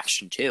my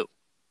reaction too.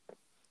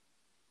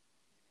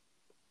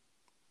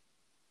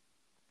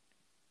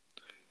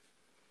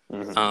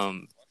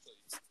 Mm-hmm.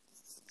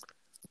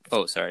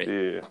 Oh,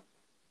 sorry. Yeah.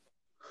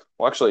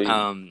 Well, actually.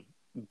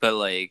 But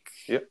like.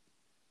 Yep.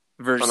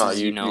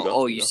 Versus,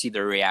 you see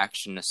the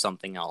reaction to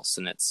something else,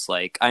 and it's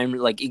like I'm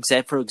like,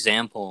 for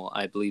example,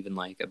 I believe in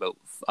like about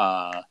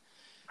I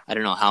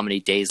don't know how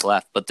many days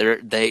left, but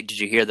did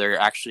you hear they're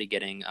actually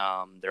getting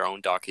their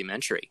own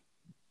documentary?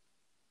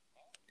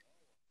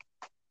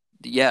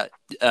 Yeah,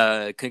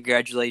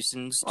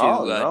 congratulations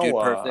to Dude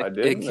Perfect.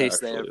 In case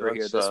they ever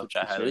hear this, which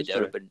I highly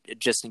doubt, but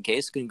just in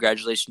case,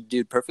 congratulations,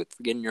 Dude Perfect,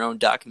 for getting your own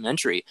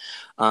documentary.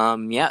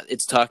 Yeah,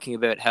 it's talking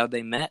about how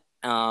they met,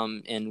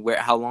 and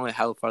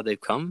how far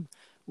they've come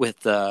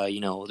with,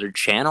 their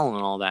channel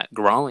and all that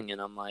growing.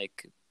 And I'm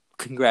like,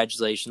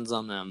 congratulations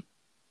on them.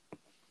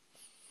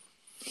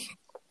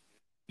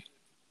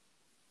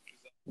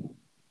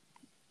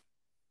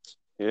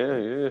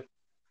 Yeah,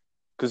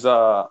 because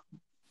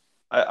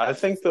I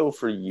think though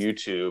for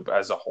YouTube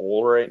as a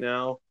whole right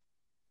now,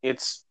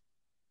 it's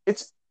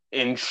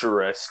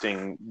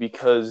interesting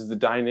because the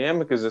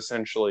dynamic is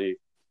essentially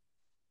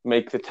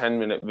make the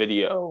 10-minute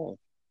video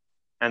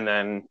and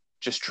then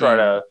just try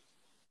to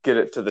get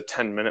it to the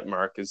 10-minute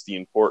mark is the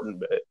important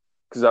bit.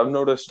 Because I've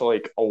noticed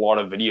like a lot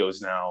of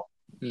videos now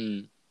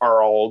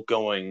are all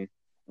going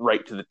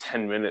right to the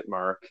 10-minute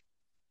mark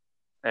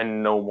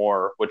and no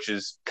more, which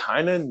is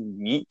kind of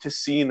neat to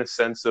see in a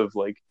sense of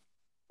like,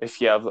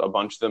 if you have a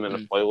bunch of them in a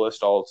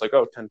playlist, all it's like,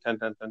 oh, 10, 10,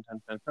 10, 10,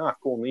 10, 10. Ah,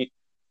 cool, neat.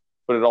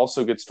 But it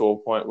also gets to a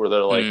point where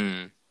they're like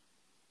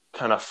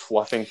kind of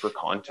fluffing for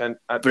content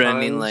at times. But I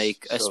mean,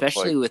 like, so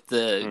especially like, with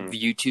the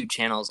YouTube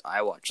channels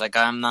I watch, like,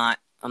 I'm not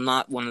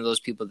one of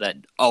those people that,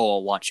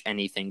 I'll watch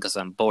anything because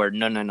I'm bored.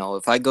 No.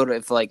 If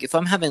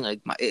I'm having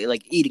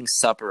like eating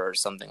supper or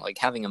something, like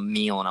having a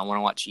meal and I want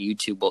to watch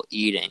YouTube while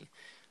eating,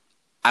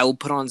 I will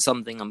put on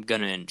something I'm going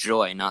to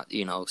enjoy, not,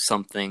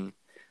 something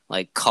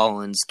like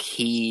Colin's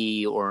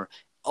Key or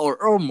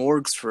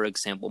Morgs, for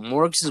example.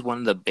 Morgs is one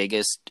of the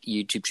biggest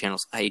YouTube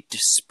channels I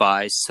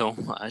despise so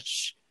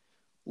much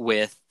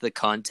with the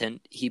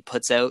content he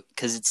puts out,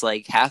 because it's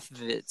like half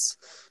of it,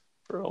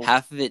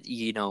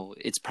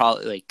 it's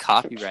probably like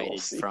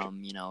copyrighted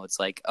from, it's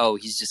like, oh,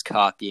 he's just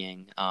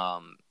copying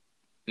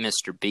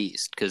Mr.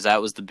 Beast, because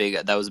that was a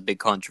big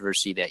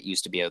controversy that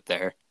used to be out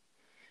there,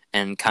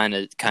 and kind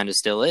of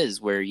still is,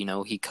 where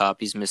he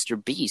copies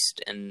Mr.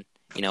 Beast, and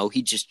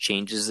he just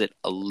changes it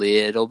a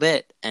little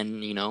bit,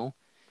 and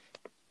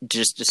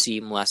just to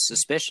seem less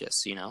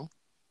suspicious,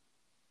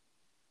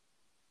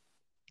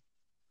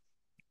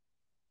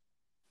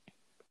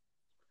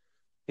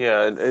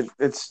 Yeah,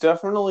 it's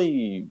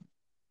definitely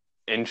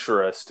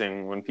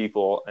interesting when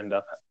people end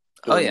up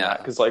doing that,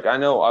 because like I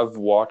know I've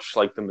watched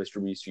like the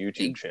Mr. Beast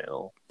YouTube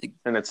channel,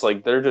 and it's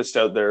like they're just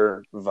out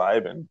there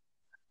vibing,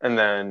 and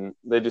then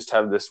they just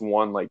have this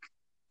one like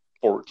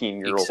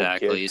 14-year-old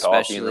kid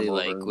especially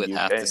like with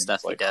half the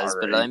stuff he does.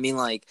 But I mean,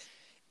 like,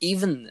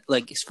 even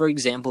like, for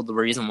example, the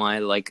reason why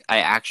like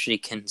I actually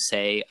can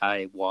say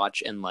I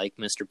watch and like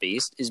Mr.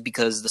 Beast is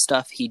because the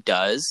stuff he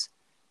does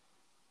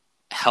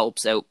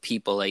helps out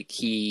people. Like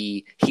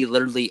he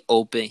literally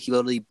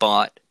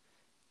bought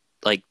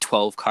like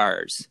 12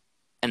 cars,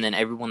 and then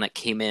everyone that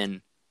came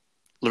in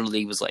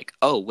literally was like,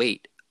 oh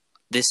wait,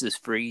 this is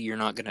free, you're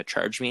not going to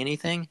charge me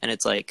anything? And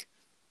it's like,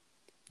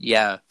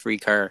 yeah, free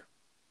car,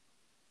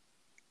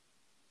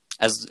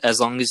 as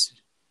long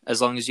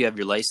as you have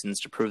your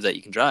license to prove that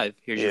you can drive,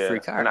 here's your free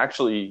car. And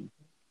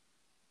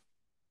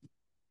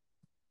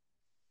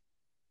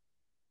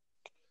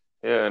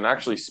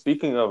actually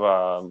speaking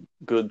of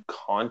good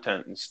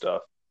content and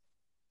stuff,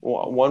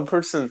 one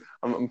person,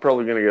 I'm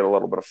probably going to get a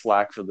little bit of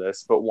flack for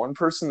this, but one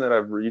person that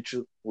I've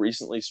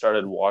recently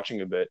started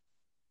watching a bit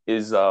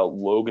is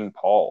Logan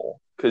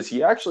Paul, because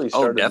he actually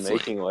started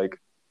making like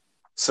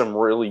some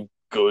really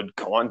good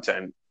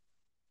content,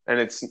 and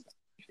it's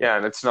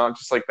not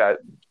just like that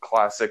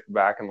classic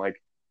back in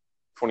like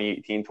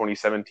 2018,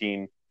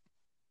 2017,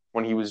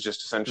 when he was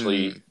just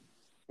essentially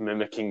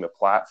mimicking the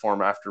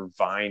platform after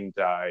Vine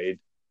died,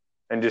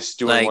 and just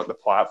doing like, what the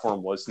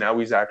platform was. Now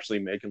he's actually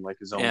making like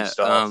his own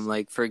stuff.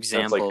 Like, for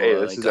example, like, hey,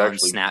 this is on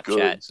Snapchat,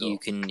 good, so.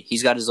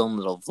 He's got his own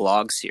little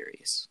vlog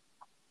series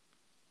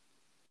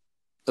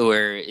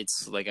where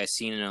it's like, I've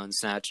seen it on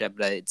Snapchat,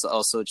 but it's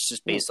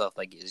just based off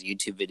like his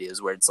YouTube videos,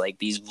 where it's like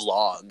these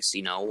vlogs,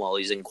 while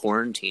he's in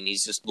quarantine,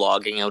 he's just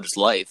vlogging out his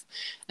life.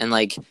 And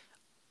like,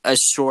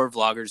 sure,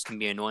 vloggers can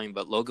be annoying,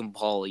 but Logan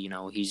Paul,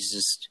 he's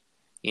just,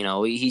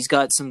 he's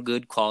got some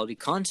good quality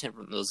content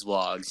from those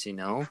vlogs,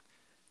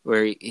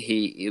 where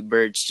he's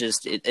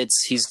just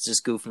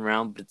goofing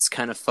around, but it's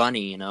kind of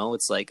funny,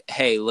 It's like,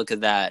 hey, look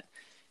at that,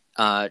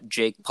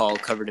 Jake Paul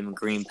covered him in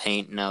green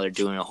paint, and now they're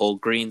doing a whole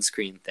green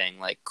screen thing.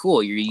 Like,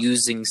 cool, you're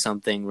using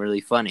something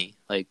really funny.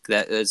 Like,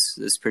 that's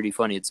pretty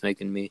funny. It's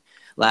making me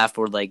laugh.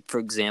 Or like, for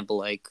example,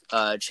 like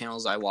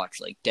channels I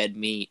watch, like Dead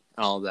Meat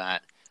and all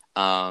that,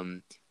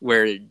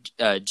 where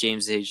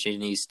James H.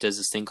 Janice does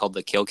this thing called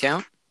the kill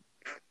count,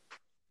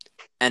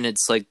 and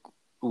it's like,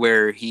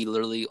 where he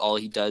literally, all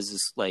he does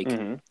is like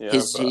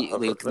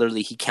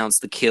literally he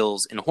counts the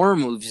kills in horror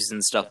movies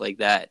and stuff like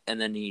that,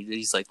 and then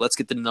he's like, let's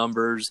get the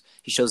numbers.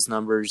 He shows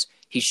numbers.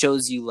 He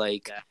shows you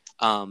like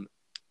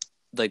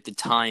the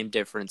time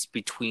difference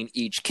between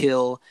each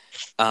kill,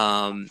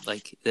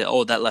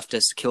 that left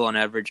us to kill on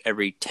average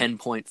every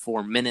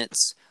 10.4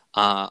 minutes,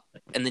 and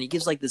then he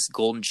gives like this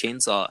golden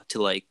chainsaw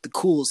to like the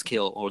coolest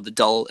kill, or the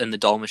dull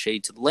machete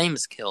to the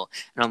lamest kill,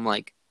 and I'm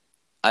like,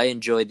 I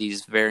enjoy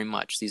these very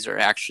much. These are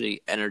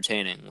actually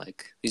entertaining.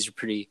 Like, these are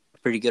pretty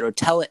good. Or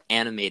Tell It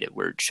Animated,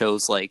 where it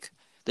shows like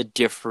the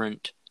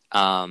different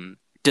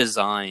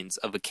designs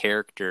of a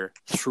character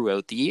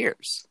throughout the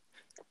years.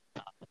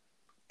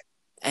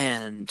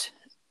 And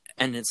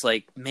it's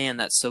like, man,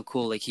 that's so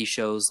cool. Like, he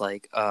shows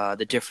like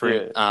the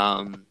different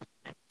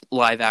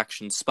live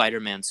action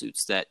Spider-Man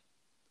suits that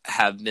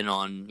have been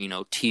on,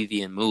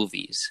 TV and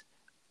movies.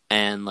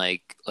 And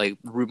like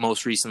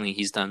most recently,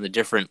 he's done the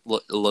different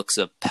looks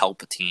of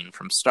Palpatine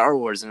from Star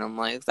Wars, and I'm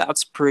like,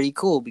 that's pretty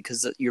cool,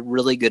 because you're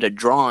really good at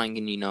drawing,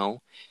 and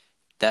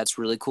that's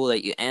really cool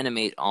that you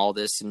animate all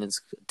this and it's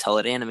tell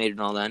it animated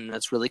and all that, and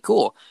that's really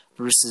cool.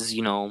 Versus,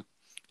 you know,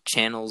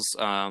 channels,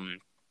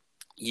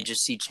 you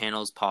just see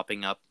channels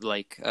popping up.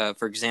 Like,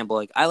 for example,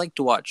 like I like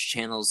to watch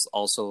channels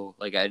also.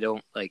 Like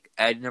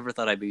I never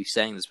thought I'd be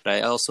saying this, but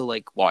I also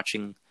like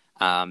watching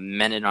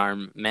Men at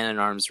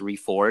Arms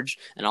Reforged,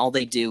 and all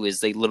they do is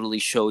they literally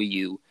show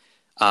you,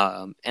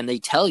 and they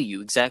tell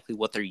you exactly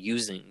what they're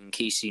using in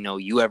case, you know,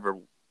 you ever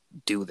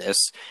do this,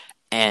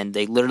 and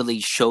they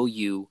literally show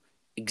you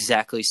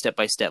exactly step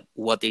by step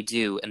what they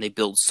do, and they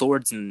build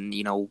swords and,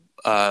 you know,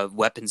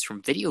 weapons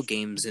from video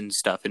games and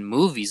stuff and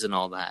movies and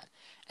all that,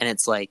 and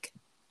it's like,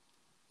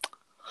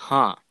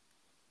 huh.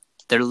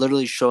 They're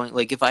literally showing,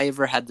 like, if I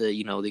ever had the,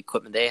 you know, the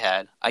equipment they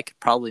had, I could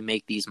probably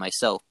make these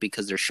myself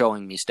because they're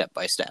showing me step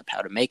by step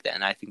how to make that,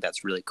 and I think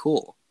that's really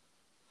cool.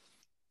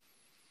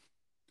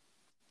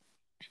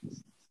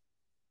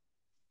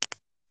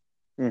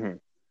 Mm-hmm.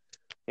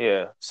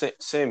 Yeah,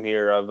 same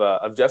here.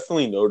 I've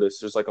definitely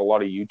noticed there's like a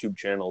lot of YouTube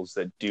channels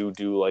that do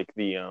like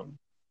the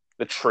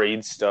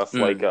trade stuff,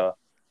 like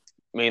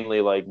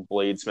mainly like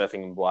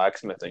bladesmithing and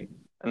blacksmithing,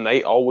 and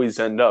they always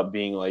end up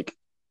being like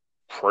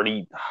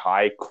pretty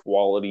high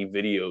quality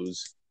videos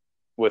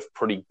with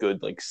pretty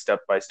good like step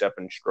by step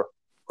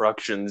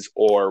instructions,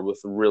 or with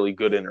really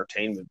good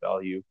entertainment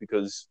value.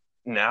 Because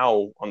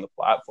now on the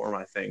platform,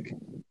 I think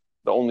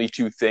the only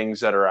two things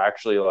that are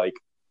actually like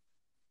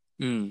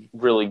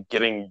really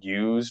getting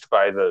used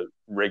by the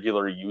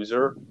regular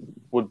user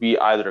would be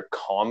either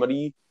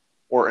comedy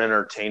or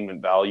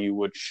entertainment value,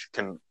 which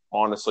can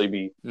honestly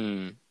be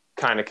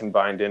kind of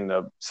combined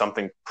into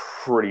something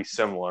pretty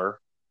similar,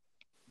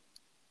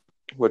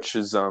 which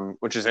is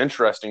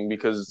interesting,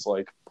 because it's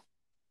like,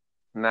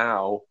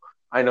 now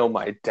I know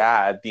my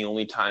dad, the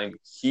only time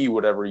he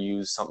would ever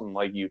use something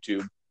like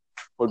YouTube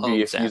would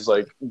be if he's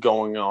like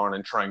going on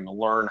and trying to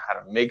learn how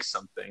to make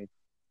something,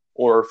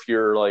 or if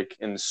you're like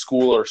in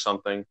school or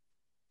something,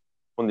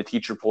 when the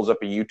teacher pulls up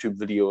a YouTube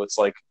video, it's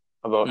like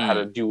about how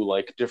to do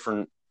like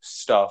different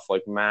stuff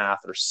like math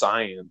or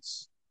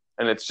science.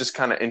 And it's just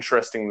kind of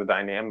interesting, the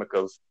dynamic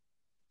of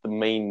the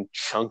main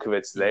chunk of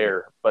it's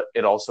there, but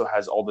it also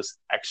has all this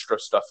extra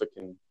stuff it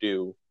can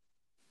do,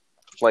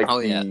 like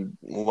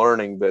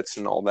learning bits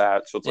and all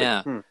that. So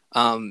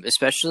it's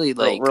especially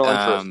like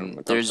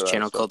there's a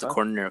channel called The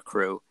Corner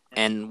Crew,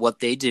 and what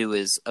they do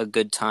is a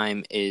good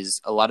time is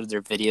a lot of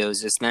their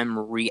videos is them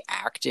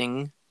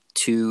reacting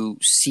to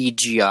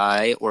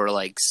CGI or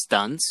like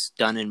stunts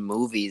done in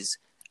movies,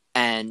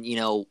 and you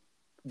know,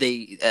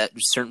 they at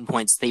certain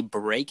points they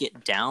break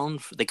it down.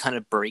 They kind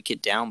of break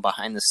it down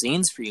behind the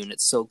scenes for you, and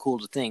it's so cool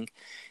to think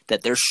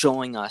that they're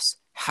showing us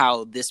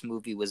how this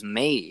movie was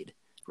made,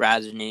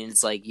 rather than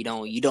it's like, you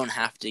know, you don't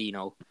have to, you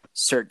know,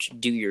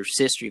 do your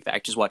history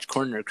fact, just watch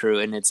Corner Crew,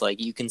 and it's like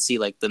you can see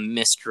like the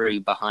mystery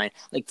behind,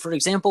 like, for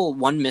example,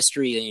 one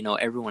mystery, you know,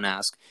 everyone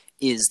asks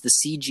is the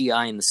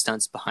CGI and the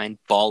stunts behind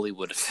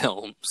Bollywood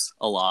films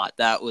a lot.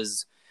 That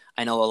was,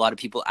 I know a lot of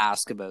people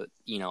ask about,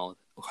 you know,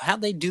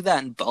 how'd they do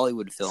that in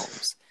Bollywood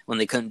films when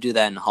they couldn't do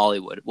that in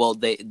Hollywood? Well,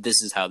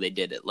 this is how they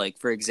did it. Like,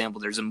 for example,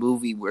 there's a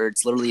movie where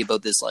it's literally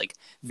about this like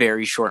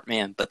very short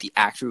man, but the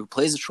actor who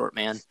plays the short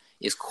man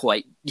is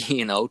quite,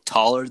 you know,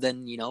 taller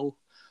than, you know,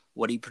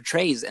 what he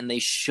portrays, and they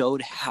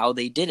showed how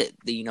they did it.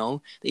 You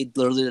know, they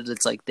literally,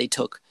 it's like they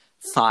took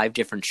 5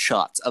 different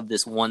shots of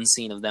this one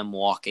scene of them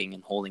walking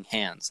and holding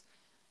hands.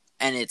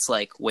 And it's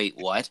like, wait,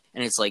 what?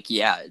 And it's like,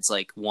 yeah, it's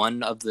like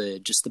one of the,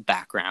 just the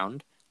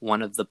background,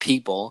 one of the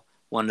people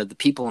in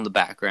the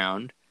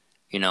background,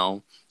 you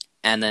know,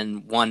 and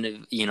then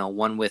one, you know,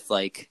 one with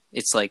like,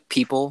 it's like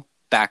people,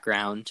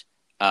 background,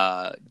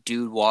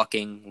 dude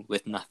walking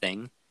with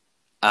nothing,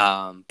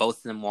 both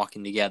of them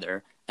walking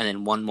together, and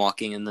then one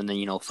walking, and then the,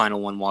 you know, final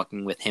one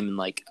walking with him in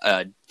like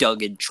a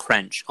dug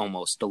trench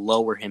almost to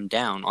lower him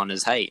down on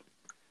his height.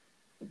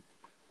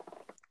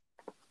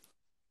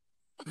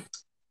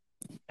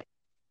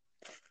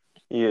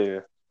 Yeah,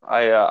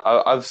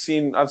 I've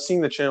seen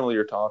the channel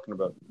you're talking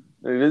about.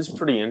 It is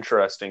pretty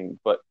interesting,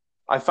 but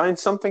I find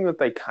something that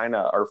they kind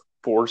of are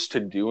forced to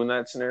do in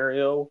that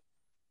scenario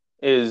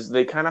is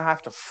they kind of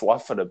have to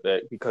fluff it a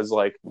bit, because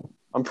like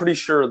I'm pretty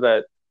sure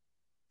that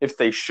if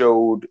they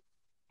showed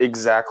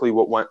exactly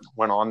what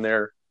went on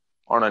there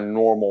on a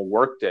normal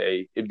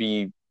workday, it'd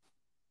be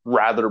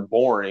rather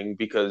boring,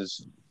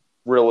 because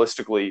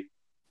realistically,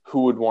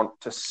 who would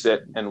want to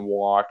sit and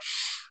watch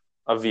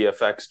a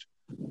VFX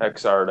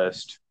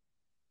artist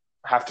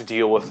have to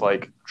deal with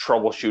like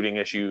troubleshooting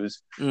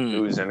issues,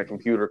 who's in a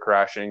computer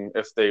crashing,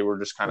 if they were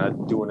just kind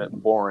of doing it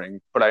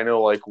boring? But I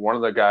know like one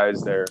of the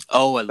guys there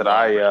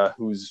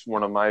who's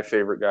one of my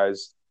favorite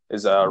guys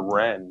is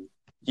Ren.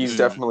 He's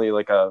definitely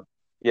like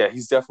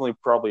he's definitely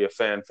probably a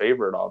fan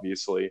favorite,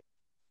 obviously.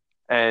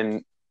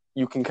 And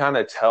you can kind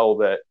of tell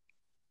that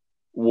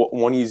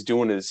when he's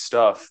doing his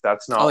stuff,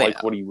 that's not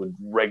what he would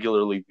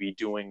regularly be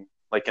doing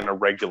like in a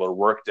regular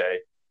workday.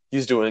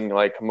 He's doing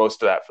like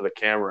most of that for the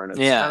camera, and it's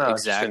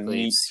exactly.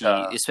 Neat,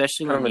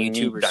 especially when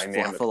YouTubers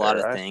fluff a lot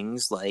of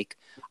things. Like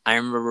I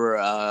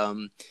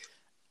remember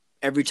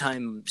every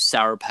time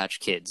Sour Patch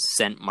Kids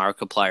sent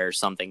Markiplier or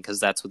something, because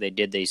that's what they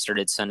did, they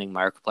started sending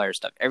Markiplier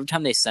stuff. Every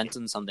time they sent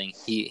him something,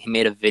 he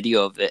made a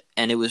video of it,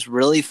 and it was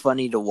really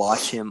funny to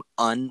watch him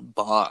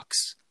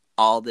unbox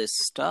all this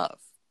stuff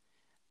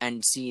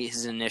and see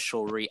his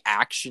initial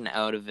reaction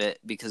out of it,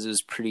 because it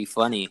was pretty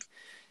funny.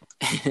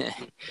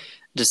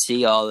 To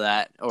see all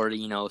that, or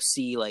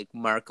see like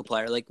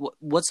Markiplier. Like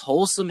what's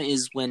wholesome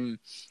is when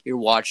you're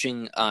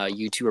watching a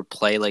YouTuber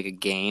play like a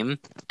game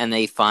and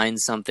they find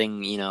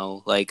something,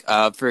 like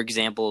for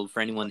example, for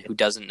anyone who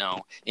doesn't know,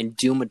 in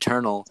Doom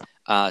Eternal,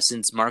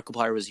 since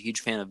Markiplier was a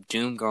huge fan of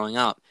Doom growing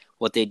up,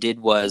 what they did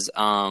was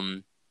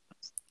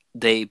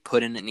they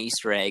put in an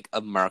Easter egg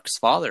of Mark's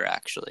father,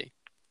 actually.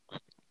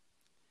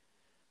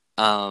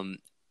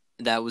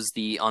 That was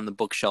on the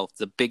bookshelf.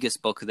 The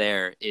biggest book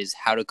there is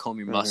How to Comb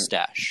Your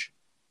Mustache.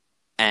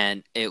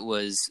 And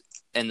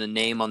the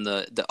name on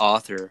the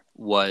author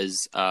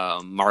was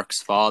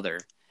Mark's father,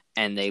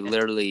 and they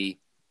literally,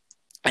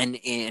 and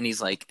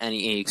he's like, and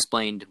he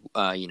explained,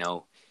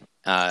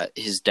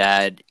 his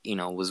dad,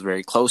 was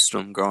very close to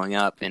him growing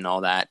up and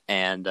all that,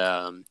 and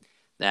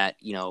that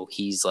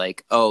he's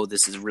like, oh,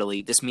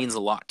 this means a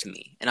lot to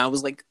me, and I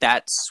was like,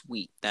 that's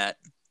sweet, that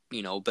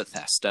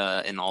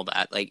Bethesda and all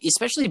that, like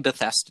especially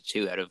Bethesda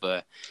too, out of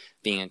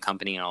being a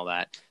company and all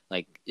that.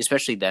 Like,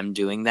 especially them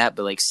doing that,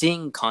 but like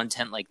seeing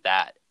content like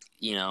that,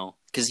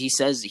 because he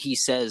says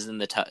in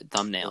the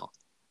thumbnail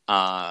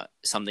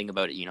something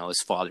about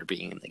his father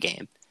being in the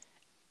game,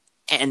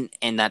 and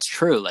that's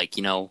true. Like,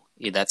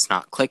 that's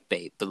not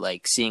clickbait, but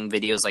like seeing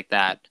videos like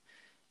that,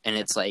 and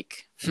it's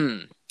like,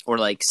 or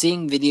like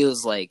seeing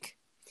videos like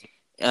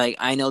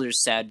I know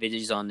there's sad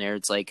videos on there.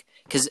 It's like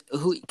because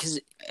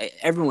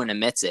everyone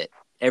admits it.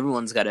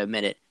 Everyone's got to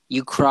admit it.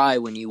 You cry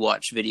when you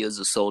watch videos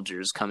of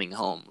soldiers coming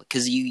home,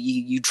 because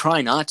you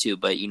try not to,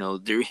 but you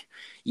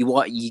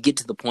get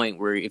to the point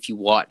where if you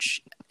watch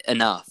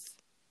enough,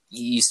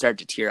 you start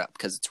to tear up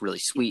because it's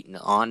really sweet and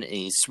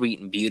sweet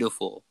and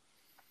beautiful.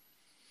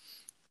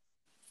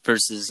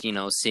 Versus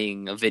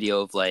seeing a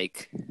video of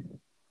like,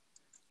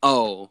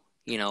 what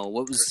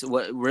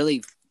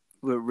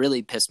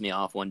really pissed me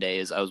off one day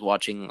is I was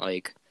watching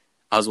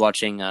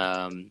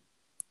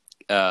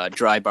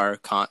Dry Bar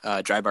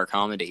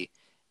Comedy.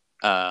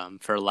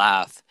 For a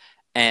laugh,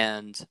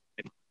 and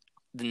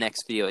the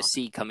next video I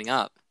see coming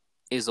up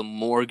is a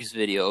Morgs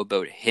video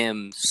about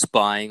him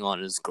spying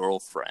on his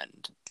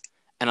girlfriend,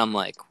 and I'm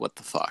like, what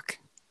the fuck?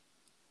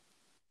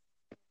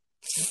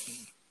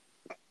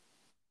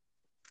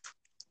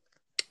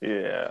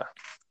 Yeah,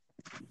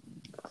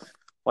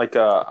 like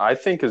I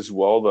think as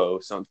well though,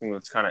 something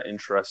that's kind of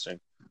interesting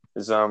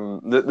is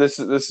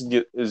this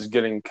is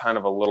getting kind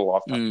of a little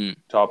off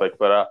topic,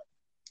 but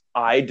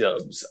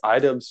iDubbbz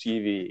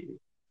TV.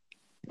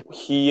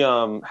 He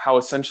how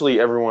essentially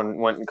everyone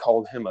went and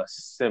called him a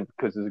simp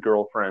because his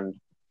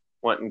girlfriend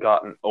went and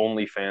got an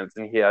OnlyFans,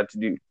 and he had to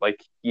do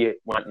he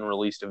went and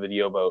released a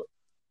video about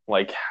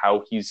like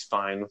how he's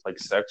fine with like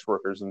sex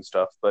workers and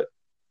stuff. But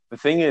the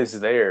thing is,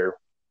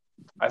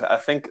 I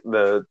think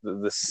the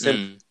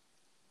simp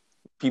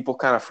people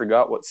kind of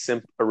forgot what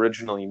simp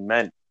originally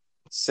meant.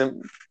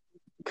 Simp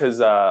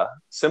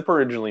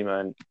originally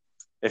meant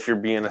if you're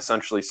being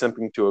essentially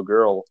simping to a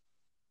girl,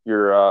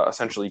 you're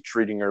essentially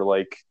treating her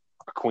like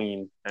a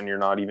queen, and you're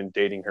not even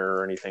dating her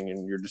or anything,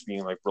 and you're just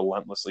being like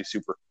relentlessly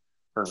super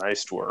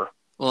nice to her.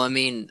 Well, I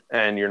mean,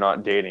 and you're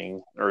not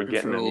dating or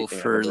getting anything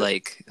for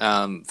like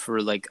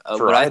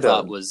what I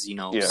thought was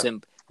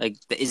simp. Like,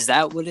 is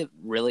that what it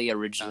really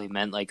originally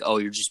meant? Like, oh,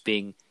 you're just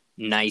being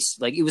nice.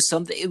 Like, it was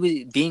something. It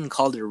was being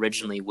called it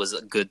originally was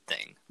a good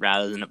thing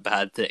rather than a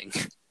bad thing.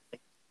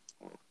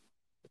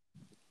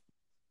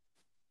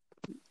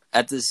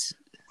 At this.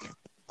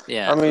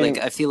 Yeah, I mean,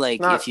 I feel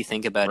like if you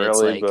think about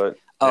really, it, it's like,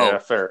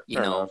 but, fair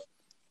enough.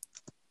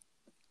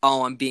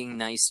 Oh, I'm being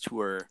nice to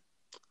her,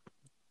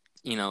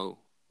 to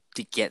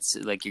get,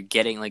 like, you're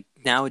getting, like,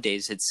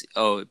 nowadays it's,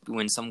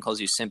 when someone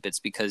calls you simp, it's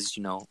because,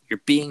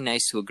 you're being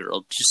nice to a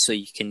girl just so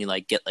you can,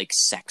 like, get, like,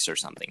 sex or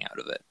something out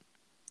of it.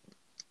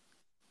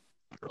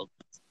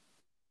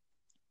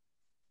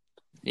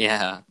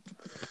 Yeah.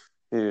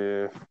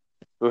 Yeah.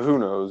 But who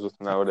knows with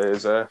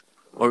nowadays, eh?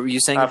 What were you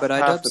saying about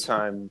iDubbbz? Half the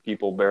time,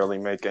 people barely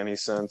make any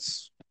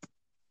sense.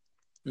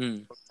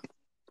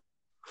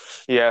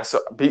 Yeah, so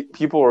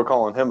people were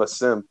calling him a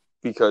simp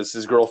because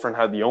his girlfriend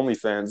had the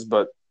OnlyFans,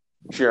 but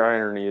sheer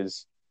irony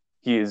is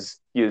he is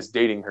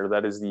dating her.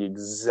 That is the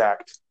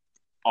exact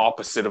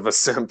opposite of a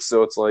simp.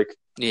 So it's like,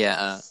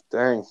 yeah,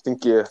 dang,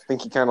 think you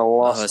kind of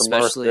lost the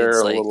mark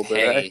there a little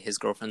bit. Hey, his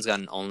girlfriend's got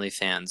an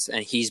OnlyFans,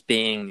 and he's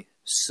being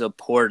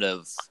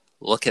supportive.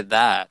 Look at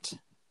that.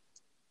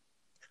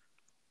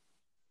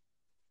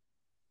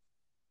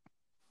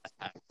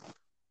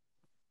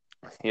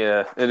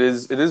 Yeah, it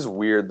is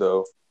weird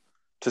though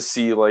to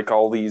see like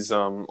all these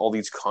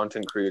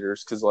content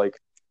creators, because like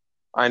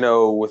I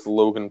know with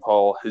Logan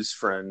Paul, his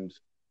friend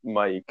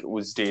Mike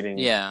was dating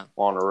Lana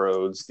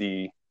Rhoades,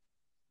 the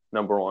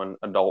 #1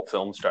 adult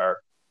film star.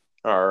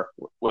 Or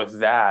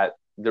with that,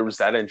 there was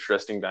that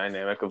interesting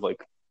dynamic of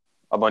like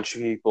a bunch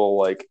of people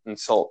like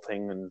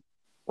insulting and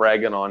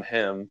ragging on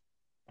him.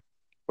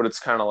 But it's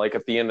kind of like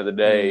at the end of the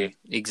day,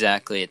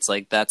 exactly. It's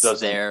like that's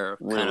their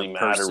really kind of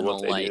matter personal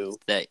what they life do.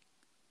 that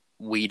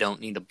we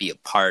don't need to be a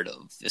part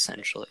of,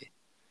 essentially.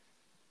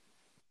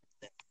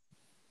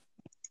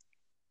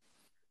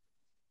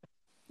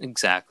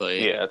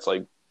 Exactly. Yeah, it's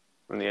like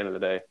at the end of the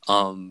day,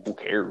 who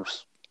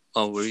cares?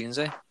 Oh, what were you gonna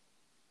say?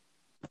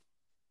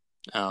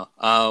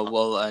 Oh,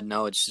 well,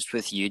 no, it's just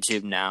with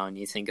YouTube now, and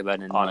you think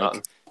about it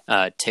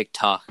in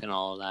TikTok and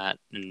all that,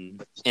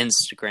 and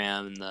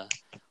Instagram, and the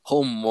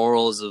whole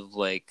morals of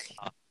like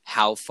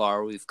how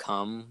far we've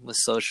come with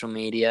social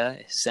media,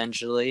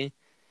 essentially.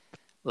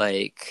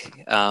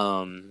 Like,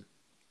 another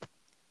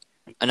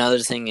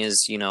thing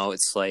is,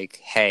 it's like,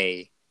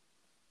 hey,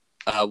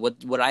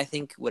 what I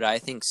think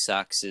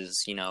sucks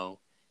is,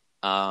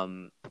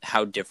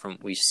 how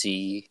different we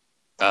see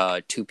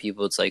two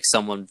people. It's like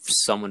someone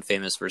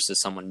famous versus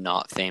someone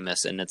not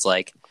famous, and it's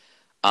like,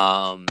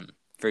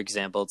 for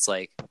example, it's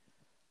like,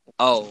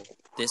 oh,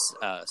 this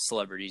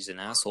celebrity's an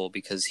asshole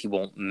because he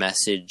won't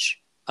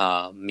message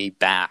me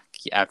back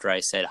after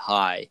I said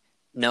hi.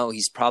 No,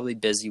 he's probably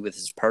busy with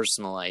his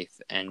personal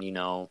life, and he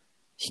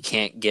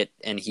can't get,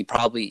 and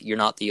you're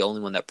not the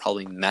only one that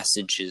probably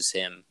messages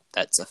him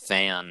that's a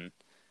fan.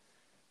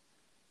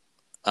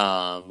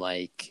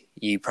 Like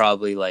you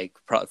probably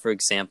for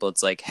example,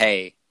 it's like,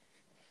 hey,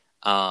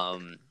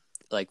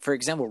 like for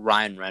example,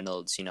 Ryan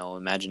Reynolds,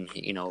 imagine,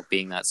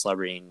 being that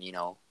celebrity, and,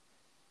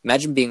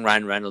 imagine being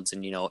Ryan Reynolds,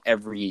 and,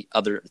 every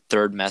other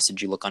third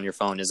message you look on your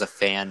phone is a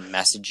fan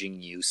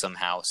messaging you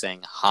somehow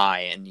saying hi,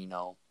 and, you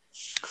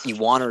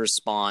want to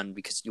respond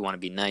because you want to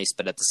be nice,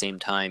 but at the same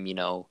time,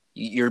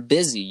 you're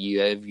busy,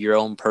 you have your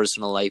own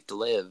personal life to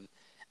live,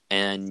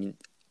 and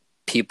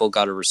people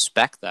got to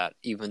respect that.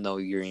 Even though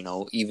you're,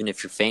 even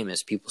if you're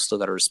famous, people still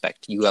got to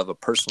respect you have a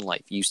personal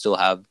life. You still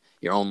have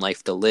your own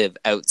life to live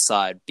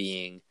outside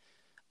being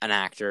an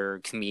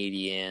actor,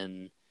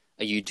 comedian,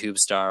 a YouTube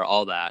star,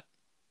 all that.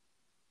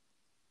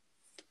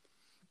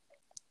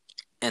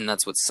 And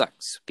that's what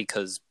sucks,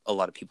 because a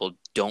lot of people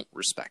don't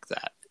respect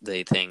that.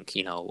 They think,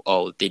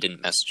 oh, they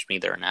didn't message me,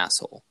 they're an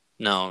asshole.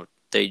 No,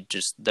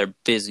 they're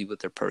busy with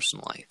their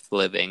personal life,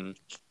 living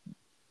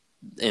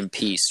in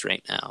peace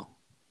right now.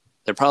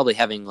 They're probably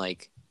having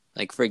like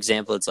for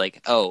example, it's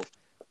like, oh,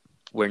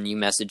 when you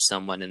message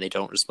someone and they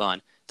don't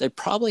respond, they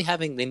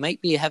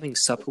might be having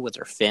supper with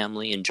their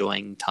family,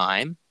 enjoying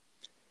time,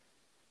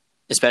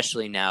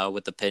 especially now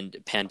with the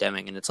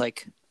pandemic. And it's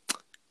like,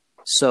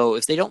 so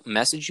if they don't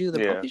message you,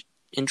 they're probably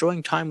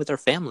enjoying time with their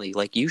family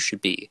like you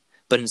should be.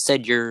 But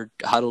instead you're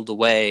huddled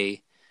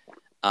away,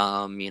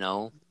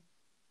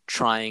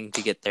 trying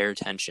to get their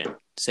attention,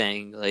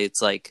 saying, like,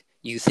 it's like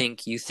you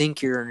think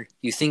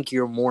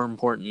you're more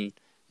important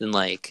than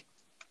like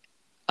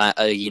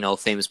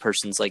famous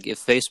person's. Like if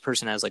famous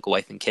person has like a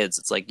wife and kids,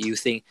 it's like you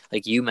think,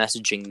 like, you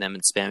messaging them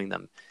and spamming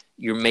them,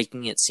 you're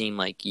making it seem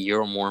like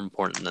you're more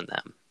important than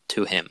them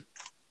to him.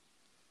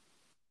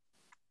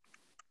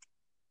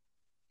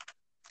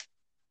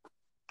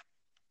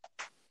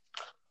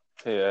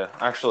 Yeah,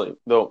 actually,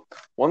 though,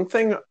 one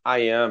thing I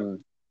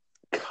am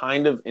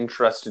kind of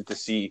interested to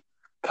see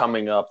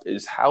coming up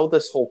is how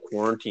this whole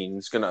quarantine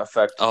is going to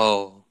affect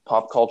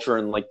pop culture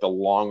in like the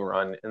long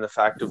run, and the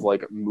fact of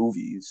like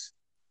movies.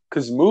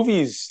 Because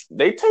movies,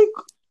 they take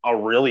a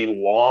really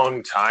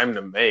long time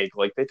to make.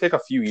 Like they take a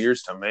few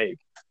years to make.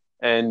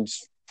 And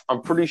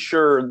I'm pretty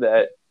sure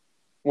that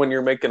when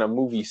you're making a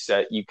movie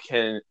set, you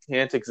can't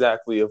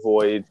exactly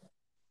avoid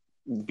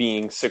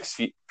being 6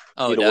 feet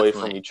away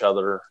from each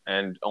other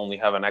and only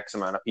have an X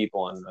amount of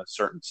people in a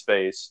certain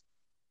space.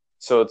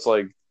 So it's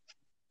like,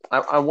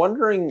 I'm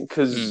wondering,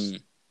 because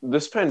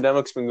this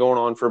pandemic's been going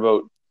on for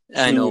about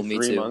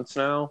 3 months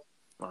now.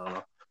 I don't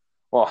know.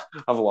 Well,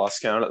 I've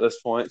lost count at this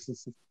point.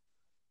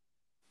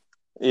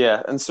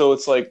 Yeah, and so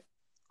it's like,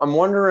 I'm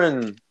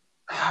wondering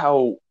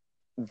how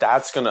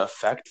that's going to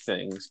affect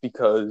things,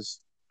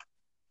 because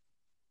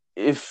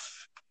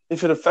if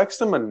it affects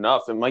them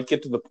enough, it might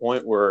get to the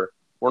point where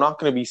we're not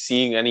going to be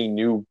seeing any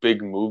new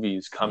big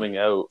movies coming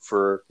out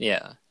for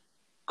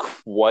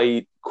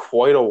quite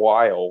a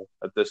while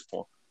at this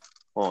point.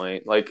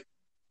 Like,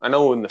 I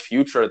know in the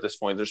future at this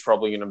point, there's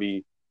probably going to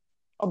be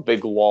a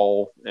big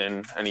lull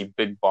in any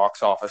big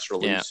box office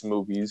release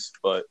movies,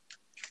 but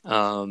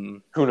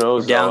who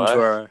knows?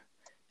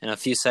 In a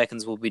few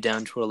seconds, we'll be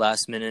down to our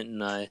last minute,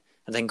 and I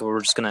think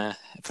for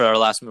our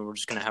last minute, we're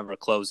just gonna have our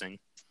closing.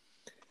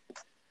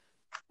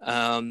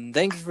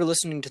 Thank you for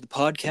listening to the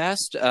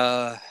podcast,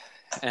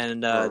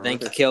 and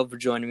thank you, Caleb, for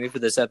joining me for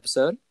this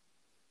episode.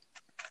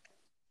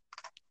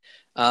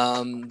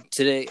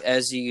 Today,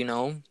 as you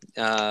know,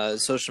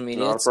 social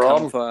media has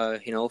come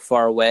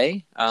far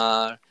away.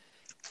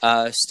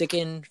 Stay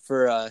tuned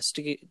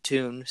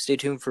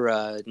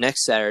for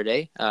next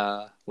Saturday,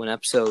 when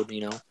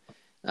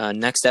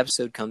next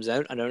episode comes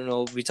out. I don't know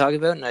what we'll be talking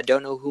about, and I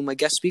don't know who my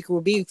guest speaker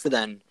will be for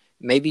then.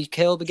 Maybe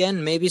Caleb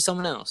again, maybe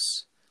someone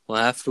else.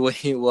 we'll have to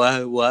wait.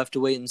 We'll have to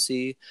wait and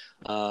see,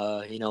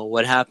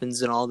 what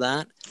happens and all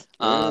that.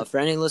 For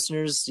any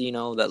listeners,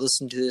 that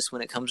listen to this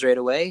when it comes right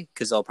away,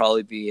 because I'll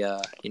probably be,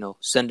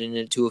 sending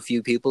it to a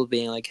few people,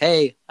 being like,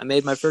 "Hey, I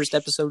made my first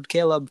episode,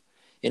 Caleb."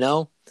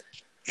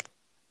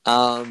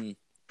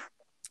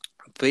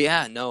 But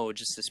yeah, no,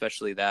 just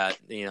especially that,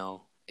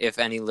 if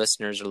any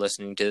listeners are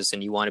listening to this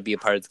and you want to be a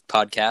part of the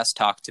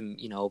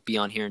podcast, be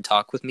on here and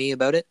talk with me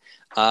about it,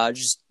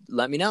 just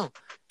let me know.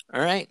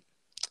 All right.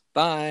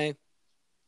 Bye.